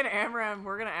 Megan Amram,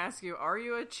 we're gonna ask you: are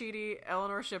you a Cheaty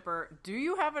Eleanor shipper? Do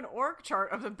you have an org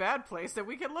chart of the Bad Place that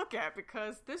we can look at?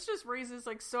 Because this just raises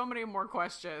like so many more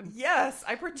questions. Yes,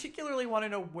 I particularly want to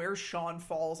know where Sean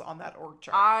falls on that org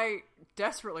chart. I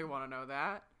desperately want to know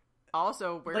that.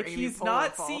 Also, where like, Amy he's Poehler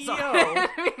not falls CEO.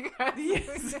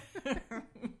 Yes.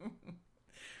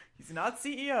 He's not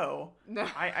CEO. No.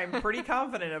 I'm pretty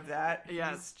confident of that.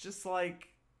 Yes.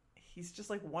 He's just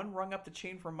like one rung up the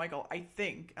chain from Michael, I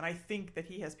think. And I think that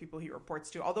he has people he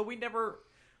reports to, although we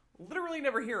literally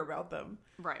never hear about them.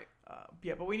 Right.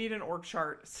 But we need an org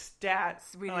chart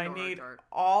stats. I need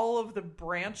all of the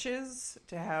branches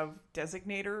to have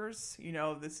designators. You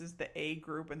know, this is the A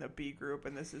group and the B group,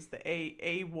 and this is the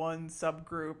A1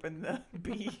 subgroup and the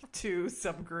B2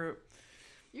 subgroup.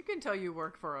 You can tell you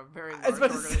work for a very large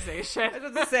organization. I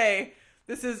was about to say,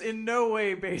 this is in no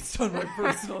way based on my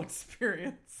personal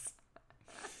experience.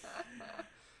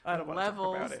 I don't want to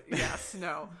talk about it. Yes,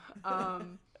 no.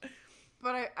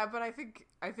 But I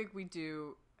think we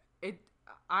do it.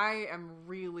 I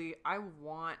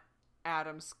want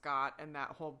Adam Scott and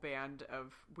that whole band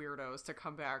of weirdos to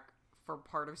come back for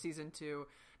part of season 2.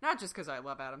 Not just because I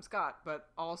love Adam Scott, but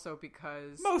also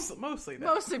because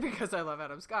mostly because I love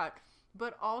Adam Scott,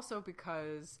 but also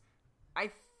because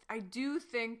I I do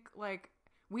think, like,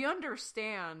 we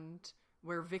understand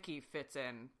where Vicky fits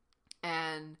in,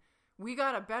 and we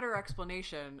got a better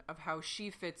explanation of how she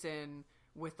fits in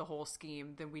with the whole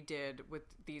scheme than we did with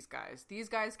these guys. These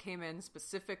guys came in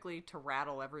specifically to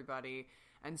rattle everybody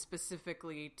and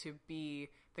specifically to be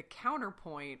the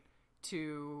counterpoint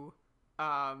to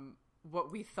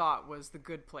what we thought was the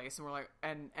good place. And we're like,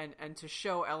 and to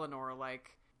show Eleanor,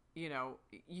 like, you know,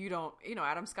 you don't, you know,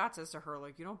 Adam Scott says to her,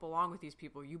 like, you don't belong with these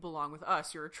people. You belong with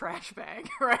us. You're a trash bag,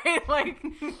 right? Like,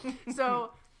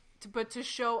 so... But to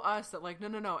show us that, like,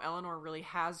 no, Eleanor really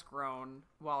has grown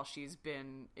while she's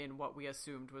been in what we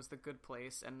assumed was the good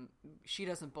place, and she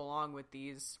doesn't belong with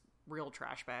these real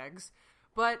trash bags.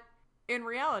 But in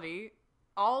reality,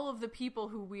 all of the people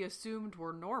who we assumed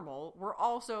were normal were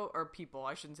also, or people,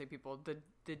 I shouldn't say people,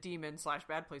 the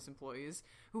demon/bad place employees,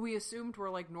 who we assumed were,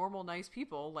 like, normal, nice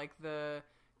people, like the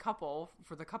couple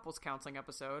for the couples counseling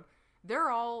episode.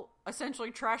 They're all essentially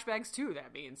trash bags too.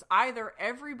 That means either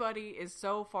everybody is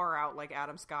so far out like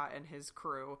Adam Scott and his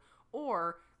crew,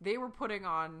 or they were putting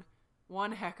on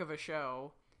one heck of a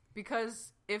show,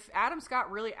 because if Adam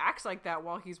Scott really acts like that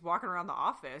while he's walking around the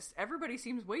office, everybody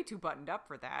seems way too buttoned up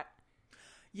for that.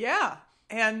 Yeah.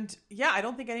 And yeah, I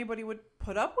don't think anybody would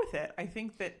put up with it. I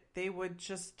think that they would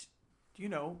just, you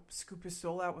know, scoop his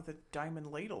soul out with a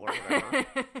diamond ladle or whatever.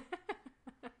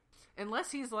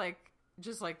 Unless he's like,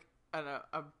 just like,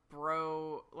 a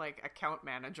bro, like, account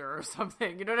manager or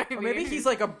something, you know what I mean? Or maybe he's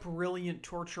like a brilliant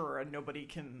torturer and nobody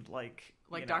can, like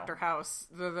Dr. House.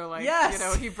 They're like, yes! You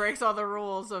know, he breaks all the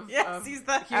rules of, yes, he's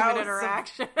the human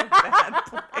interaction. Bad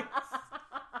place.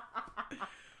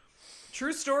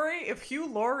 True story, if Hugh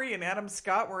Laurie and Adam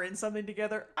Scott were in something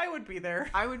together, I would be there.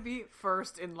 I would be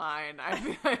first in line.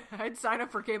 I'd sign up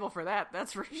for cable for that,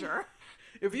 that's for sure.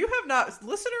 If you have not,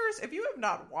 listeners, if you have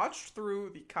not watched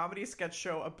through the comedy sketch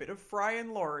show A Bit of Fry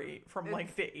and Laurie from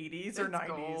like the 80s or 90s,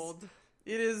 gold.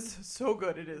 It is so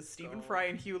good. It is Stephen Fry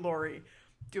and Hugh Laurie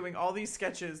doing all these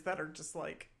sketches that are just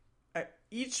like,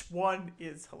 each one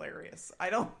is hilarious.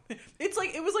 It's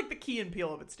like, it was like the Key and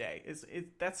Peele of its day.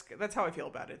 That's how I feel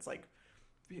about it. It's like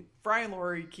Fry and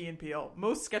Laurie, Key and Peele.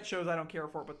 Most sketch shows I don't care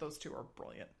for, but those two are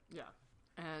brilliant. Yeah.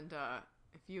 And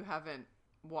if you haven't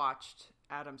watched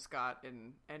Adam Scott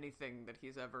in anything that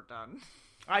he's ever done,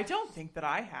 I don't think that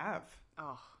I have.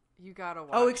 Oh, you gotta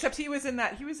watch. Oh, except he was in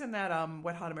that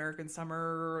Wet Hot American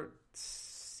Summer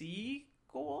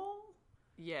sequel.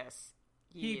 Yes.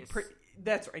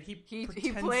 That's right. He played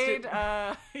he plays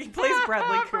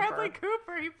Bradley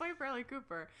Cooper. He played Bradley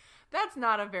Cooper. That's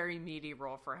not a very meaty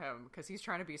role for him because he's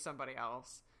trying to be somebody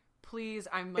else. Please,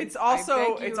 I'm like, it's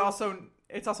also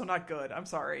not good. I'm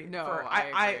sorry. No,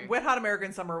 I Wet Hot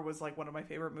American Summer was like one of my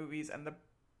favorite movies, and the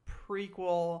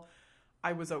prequel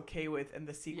I was okay with, and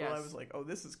the sequel I was like, oh,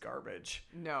 this is garbage.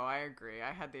 No, I agree.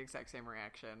 I had the exact same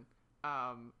reaction.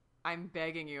 I'm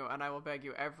begging you, and I will beg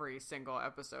you every single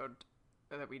episode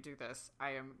that we do this.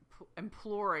 I am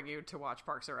imploring you to watch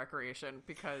Parks and Recreation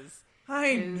because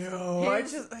I know.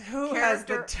 Who has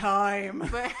the time?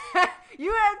 But you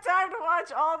had time to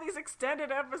watch all these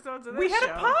extended episodes of this show. We had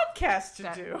a podcast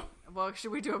to do. Well,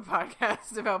 should we do a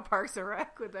podcast about Parks and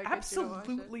Rec? Would that get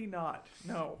Absolutely not.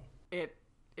 No.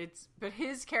 But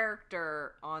his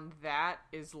character on that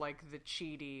is like the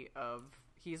Chidi of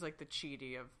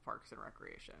Parks and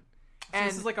Recreation. So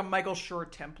this is like a Michael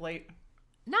Schur template?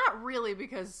 Not really,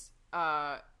 because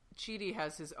Chidi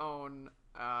has his own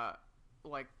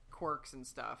like quirks and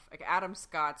stuff. Like Adam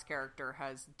Scott's character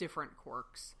has different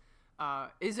quirks.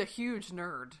 Is a huge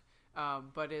nerd,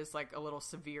 but is like a little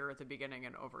severe at the beginning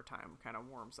and over time kind of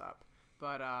warms up.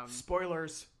 But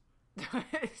spoilers.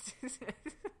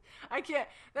 I can't.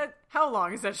 How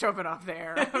long has that show been off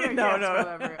there?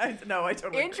 No, I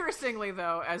totally. Interestingly,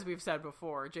 though, as we've said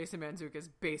before, Jason Mantzoukas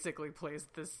basically plays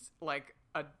this like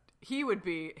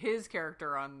his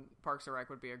character on Parks and Rec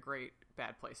would be a great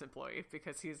Bad Place employee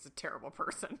because he's a terrible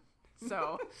person.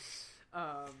 So,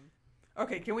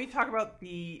 okay, can we talk about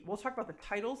we'll talk about the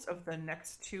titles of the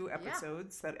next two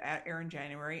episodes that air in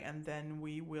January, and then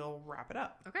we will wrap it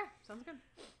up. Okay, sounds good.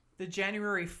 The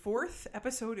January 4th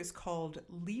episode is called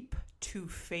Leap to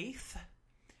Faith,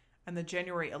 and the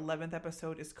January 11th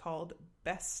episode is called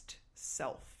Best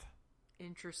Self.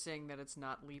 Interesting that it's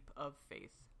not Leap of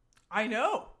Faith. I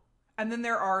know. And then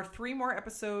there are 3 more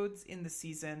episodes in the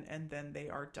season, and then they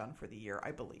are done for the year,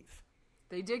 I believe.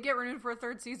 They did get renewed for a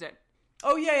 3rd season.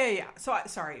 Oh, yeah. So,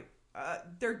 sorry.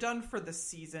 They're done for the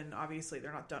season. Obviously,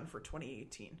 they're not done for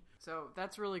 2018. So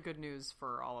that's really good news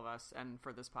for all of us and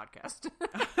for this podcast.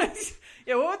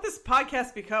 Yeah, what would this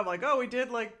podcast become? Like, oh, we did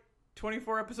like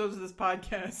 24 episodes of this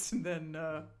podcast, and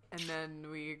then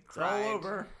we it's all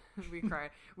over. We cry.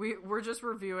 We're just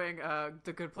reviewing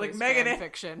The Good Place Like Megan fan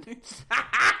fiction.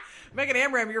 Megan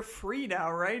Amram, you're free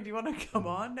now, right? Do you want to come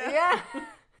on now? Yeah.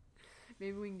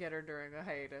 Maybe we can get her during a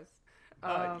hiatus.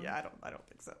 Yeah, I don't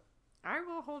think so. I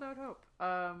will hold out hope.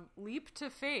 Leap to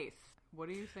Faith. What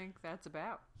do you think that's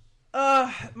about?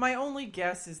 My only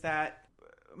guess is that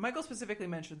Michael specifically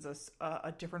mentions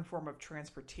a different form of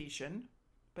transportation,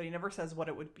 but he never says what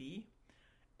it would be.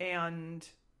 And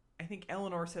I think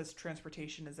Eleanor says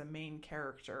transportation is a main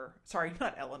character. Sorry,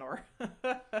 not Eleanor.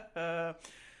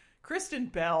 Kristen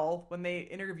Bell, when they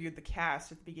interviewed the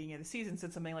cast at the beginning of the season,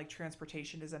 said something like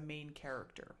transportation is a main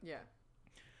character. Yeah.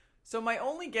 So my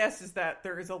only guess is that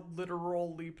there is a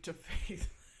literal leap to faith.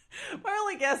 My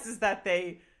only guess is that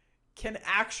they can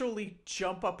actually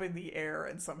jump up in the air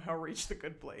and somehow reach the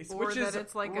good place, or which that is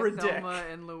it's like ridiculous. a Thelma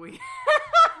and Louise.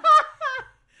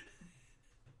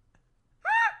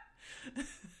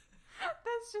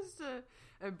 That's just a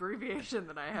abbreviation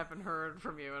that I haven't heard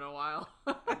from you in a while.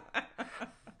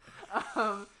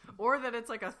 Or that it's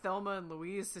like a Thelma and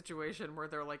Louise situation where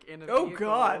they're like in a vehicle. Oh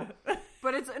God.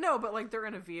 But like they're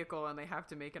in a vehicle and they have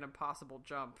to make an impossible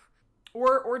jump.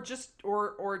 Or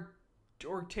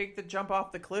take the jump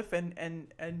off the cliff and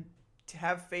to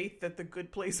have faith that the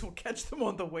good place will catch them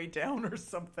on the way down or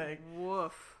something.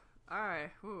 Woof.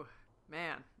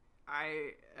 Man.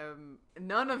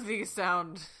 None of these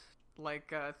sound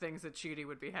like things that Chidi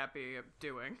would be happy of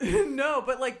doing. No,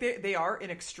 but like they are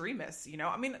in extremis, you know?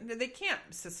 I mean, they can't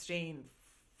sustain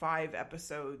 5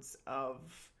 episodes of,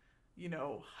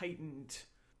 heightened,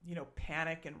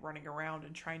 panic and running around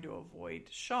and trying to avoid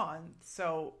Sean.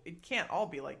 So it can't all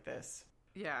be like this.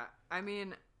 Yeah. I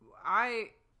mean,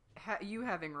 you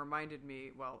having reminded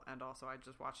me, well, and also I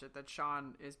just watched it, that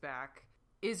Sean is back.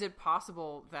 Is it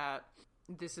possible that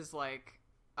this is like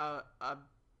a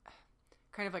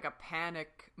kind of like a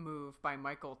panic move by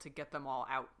Michael to get them all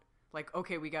out? Like,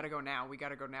 okay, we gotta go now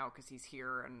because he's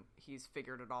here and he's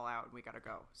figured it all out and we gotta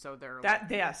go. So they're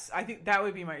yes, I think that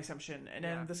would be my assumption. And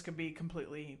then this could be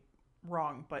completely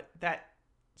wrong, but that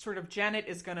sort of Janet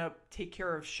is gonna take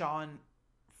care of Sean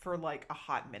for like a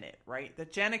hot minute, right?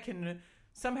 That Janet can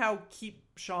somehow keep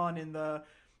Sean in the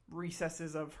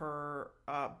recesses of her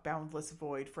boundless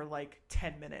void for like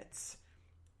 10 minutes.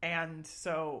 And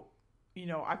so,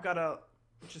 I've got to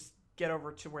just get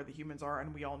over to where the humans are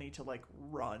and we all need to like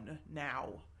run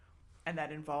now. And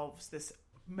that involves this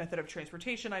method of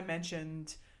transportation I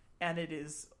mentioned, and it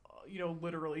is,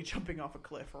 literally jumping off a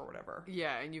cliff or whatever.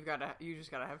 Yeah, and you just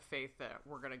gotta have faith that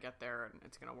we're gonna get there and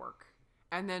it's gonna work.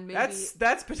 And then maybe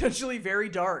that's potentially very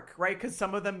dark, right? Because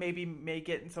some of them maybe make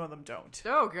it and some of them don't.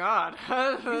 Oh God,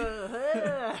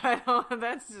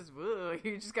 that's just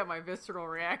you just got my visceral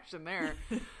reaction there.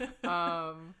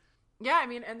 Yeah, I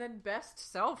mean, and then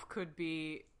best self could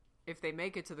be if they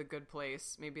make it to the good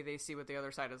place. Maybe they see what the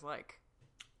other side is like.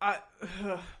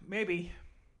 Maybe,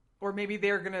 or maybe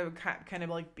they're gonna kind of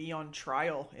like be on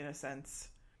trial in a sense,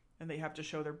 and they have to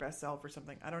show their best self or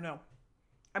something. I don't know.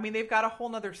 I mean, they've got a whole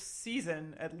nother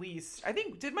season at least. I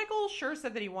think, did Michael Schur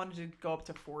said that he wanted to go up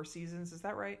to 4 seasons? Is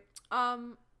that right? I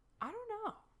don't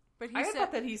know. But I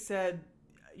thought that he said,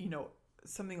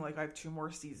 something like I have 2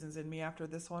 more seasons in me after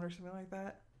this one or something like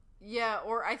that. Yeah,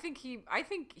 or I think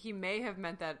he may have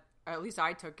meant that, at least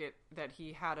I took it, that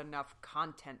he had enough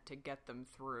content to get them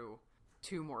through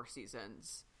 2 more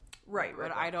seasons. Right.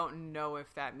 But I don't know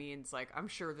if that means, like, I'm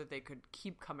sure that they could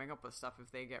keep coming up with stuff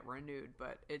if they get renewed,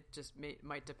 but it just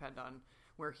might depend on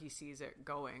where he sees it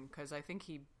going, because I think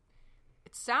it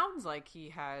sounds like he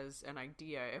has an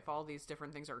idea. If all these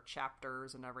different things are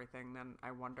chapters and everything, then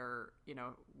I wonder,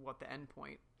 what the end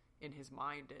point in his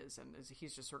mind is, and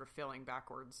he's just sort of filling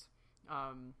backwards.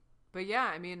 But yeah,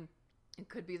 I mean, it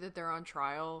could be that they're on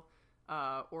trial,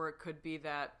 or it could be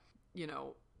that,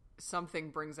 something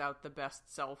brings out the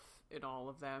best self in all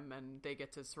of them and they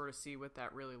get to sort of see what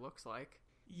that really looks like.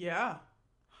 Yeah.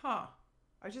 Huh.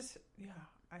 I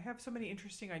have so many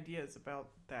interesting ideas about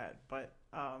that, but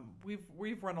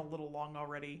we've run a little long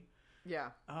already. Yeah.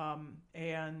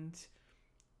 And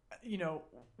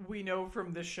we know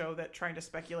from this show that trying to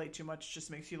speculate too much just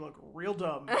makes you look real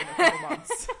dumb in a couple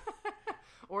months.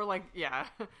 Or like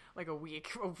a week.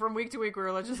 From week to week, we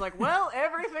were just like, well,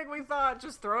 everything we thought,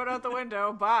 just throw it out the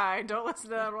window. Bye. Don't listen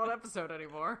to that one episode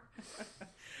anymore.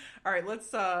 All right,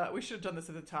 let's, we should have done this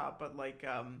at the top, but like,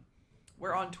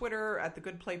 we're on Twitter at The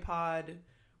Good Play Pod.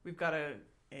 We've got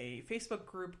a Facebook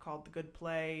group called The Good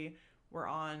Play. We're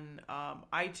on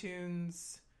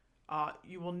iTunes.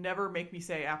 You will never make me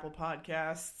say Apple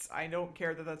Podcasts. I don't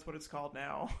care that that's what it's called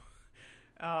now.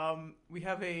 We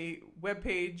have a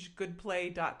webpage,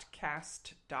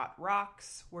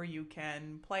 goodplay.cast.rocks, where you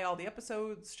can play all the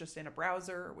episodes just in a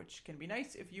browser, which can be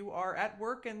nice if you are at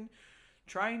work and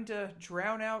trying to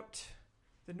drown out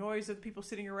the noise of the people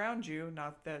sitting around you.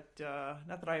 Not that I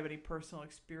have any personal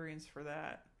experience for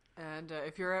that. And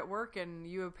if you're at work and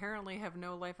you apparently have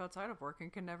no life outside of work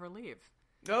and can never leave.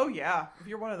 Oh, yeah. If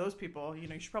you're one of those people, you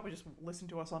should probably just listen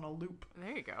to us on a loop.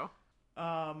 There you go.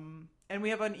 And we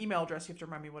have an email address. You have to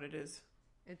remind me what it is.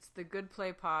 It's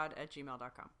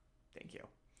thegoodplaypod@gmail.com. Thank you.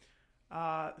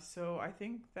 So I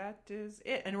think that is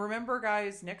it. And remember,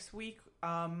 guys, next week,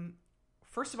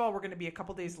 first of all, we're going to be a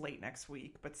couple days late next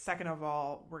week. But second of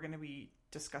all, we're going to be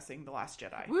discussing The Last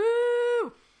Jedi.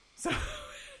 Woo! So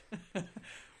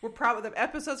the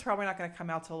episode's probably not going to come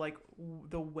out till like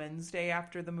the Wednesday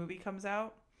after the movie comes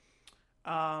out.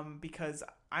 Because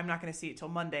I'm not going to see it till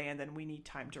Monday, and then we need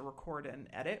time to record and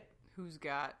edit. Who's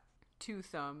got 2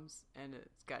 thumbs and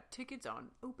it's got tickets on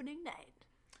opening night.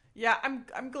 Yeah,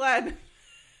 I'm glad.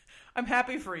 I'm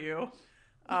happy for you.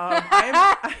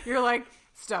 You're like,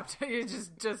 stop. You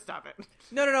just stop it.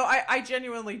 No. I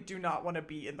genuinely do not want to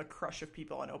be in the crush of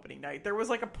people on opening night. There was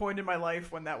like a point in my life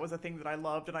when that was a thing that I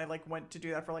loved, and I like went to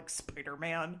do that for like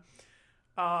Spider-Man.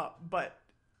 But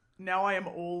now I am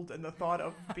old, and the thought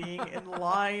of being in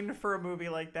line for a movie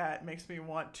like that makes me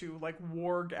want to like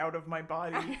warg out of my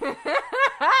body.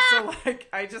 So like,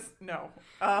 I just no.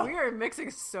 We are mixing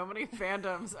so many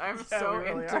fandoms. I'm Yeah, so we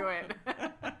really into are. it.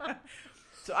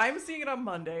 So I'm seeing it on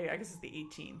Monday. I guess it's the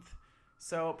 18th.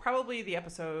 So probably the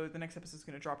next episode is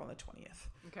going to drop on the 20th.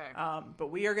 Okay.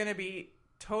 But we are going to be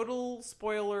total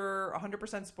spoiler,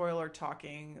 100% spoiler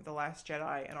talking The Last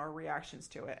Jedi and our reactions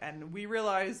to it. And we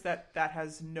realize that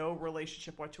has no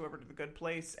relationship whatsoever to The Good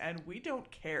Place, and we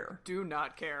don't care. Do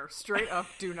not care. Straight up,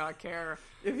 do not care.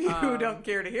 If you don't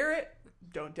care to hear it,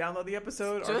 don't download the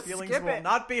episode. Our Just feelings skip will it.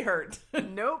 not be hurt.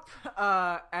 Nope.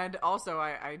 And also,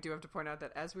 I do have to point out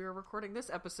that as we are recording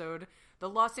this episode, the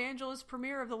Los Angeles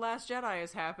premiere of The Last Jedi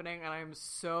is happening, and I am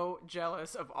so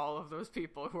jealous of all of those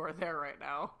people who are there right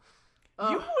now.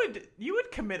 You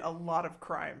would commit a lot of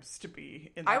crimes to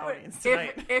be in the audience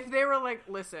tonight. If they were like,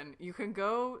 listen, you can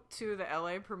go to the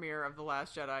LA premiere of The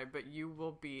Last Jedi, but you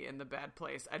will be in the bad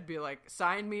place. I'd be like,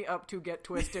 sign me up to get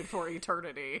twisted for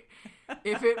eternity.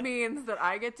 If it means that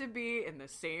I get to be in the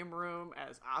same room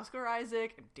as Oscar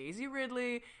Isaac and Daisy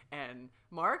Ridley and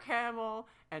Mark Hamill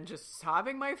and just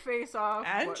sobbing my face off.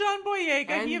 And John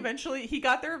Boyega, he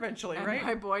got there eventually, and right?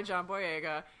 my boy John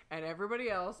Boyega and everybody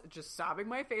else just sobbing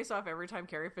my face off every time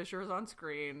Carrie Fisher is on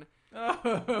screen. Yeah.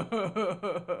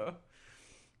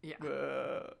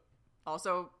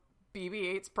 Also,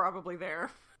 BB-8's probably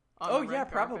there. Oh yeah,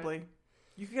 probably.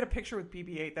 You could get a picture with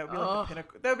BB-8. That would be like the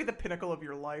pinnacle. That would be the pinnacle of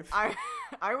your life. I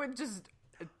would just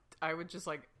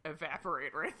like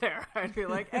evaporate right there. I'd be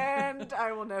like, and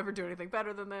I will never do anything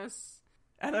better than this.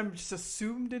 And I'm just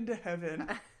assumed into heaven.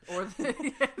 Or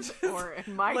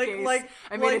in my case,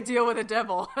 I made a deal with the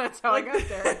devil. That's how I got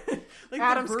there.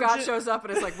 Adam Scott shows up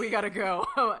and is like, we gotta go.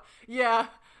 Yeah,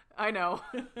 I know.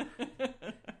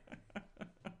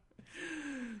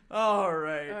 All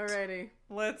right. Alrighty.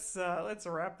 Let's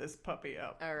wrap this puppy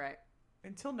up. All right.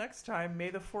 Until next time, may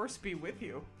the Force be with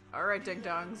you. All right, ding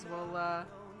dongs. We'll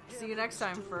see you next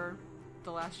time for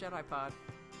The Last Jedi Pod.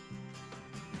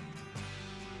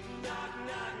 Knock,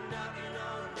 knock, knocking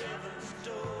on heaven's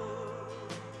door.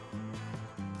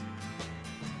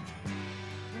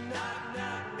 Knock,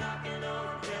 knock, knocking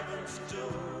on heaven's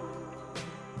door.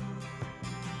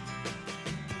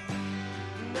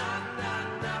 Knock, knock,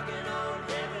 knocking on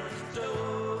heaven's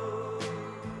door.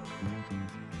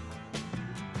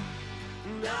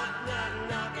 Knock, knock,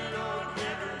 knocking on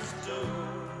heaven's door.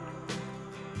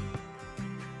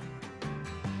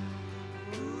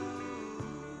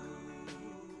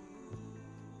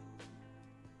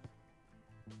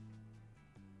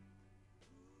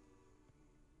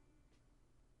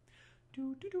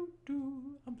 Do do do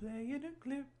do. I'm playing a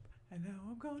clip, and now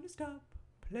I'm gonna stop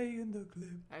playing the clip.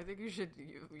 I think you should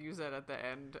use that at the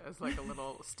end as like a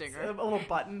little stinger. A little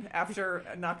button after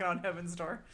knocking on heaven's door.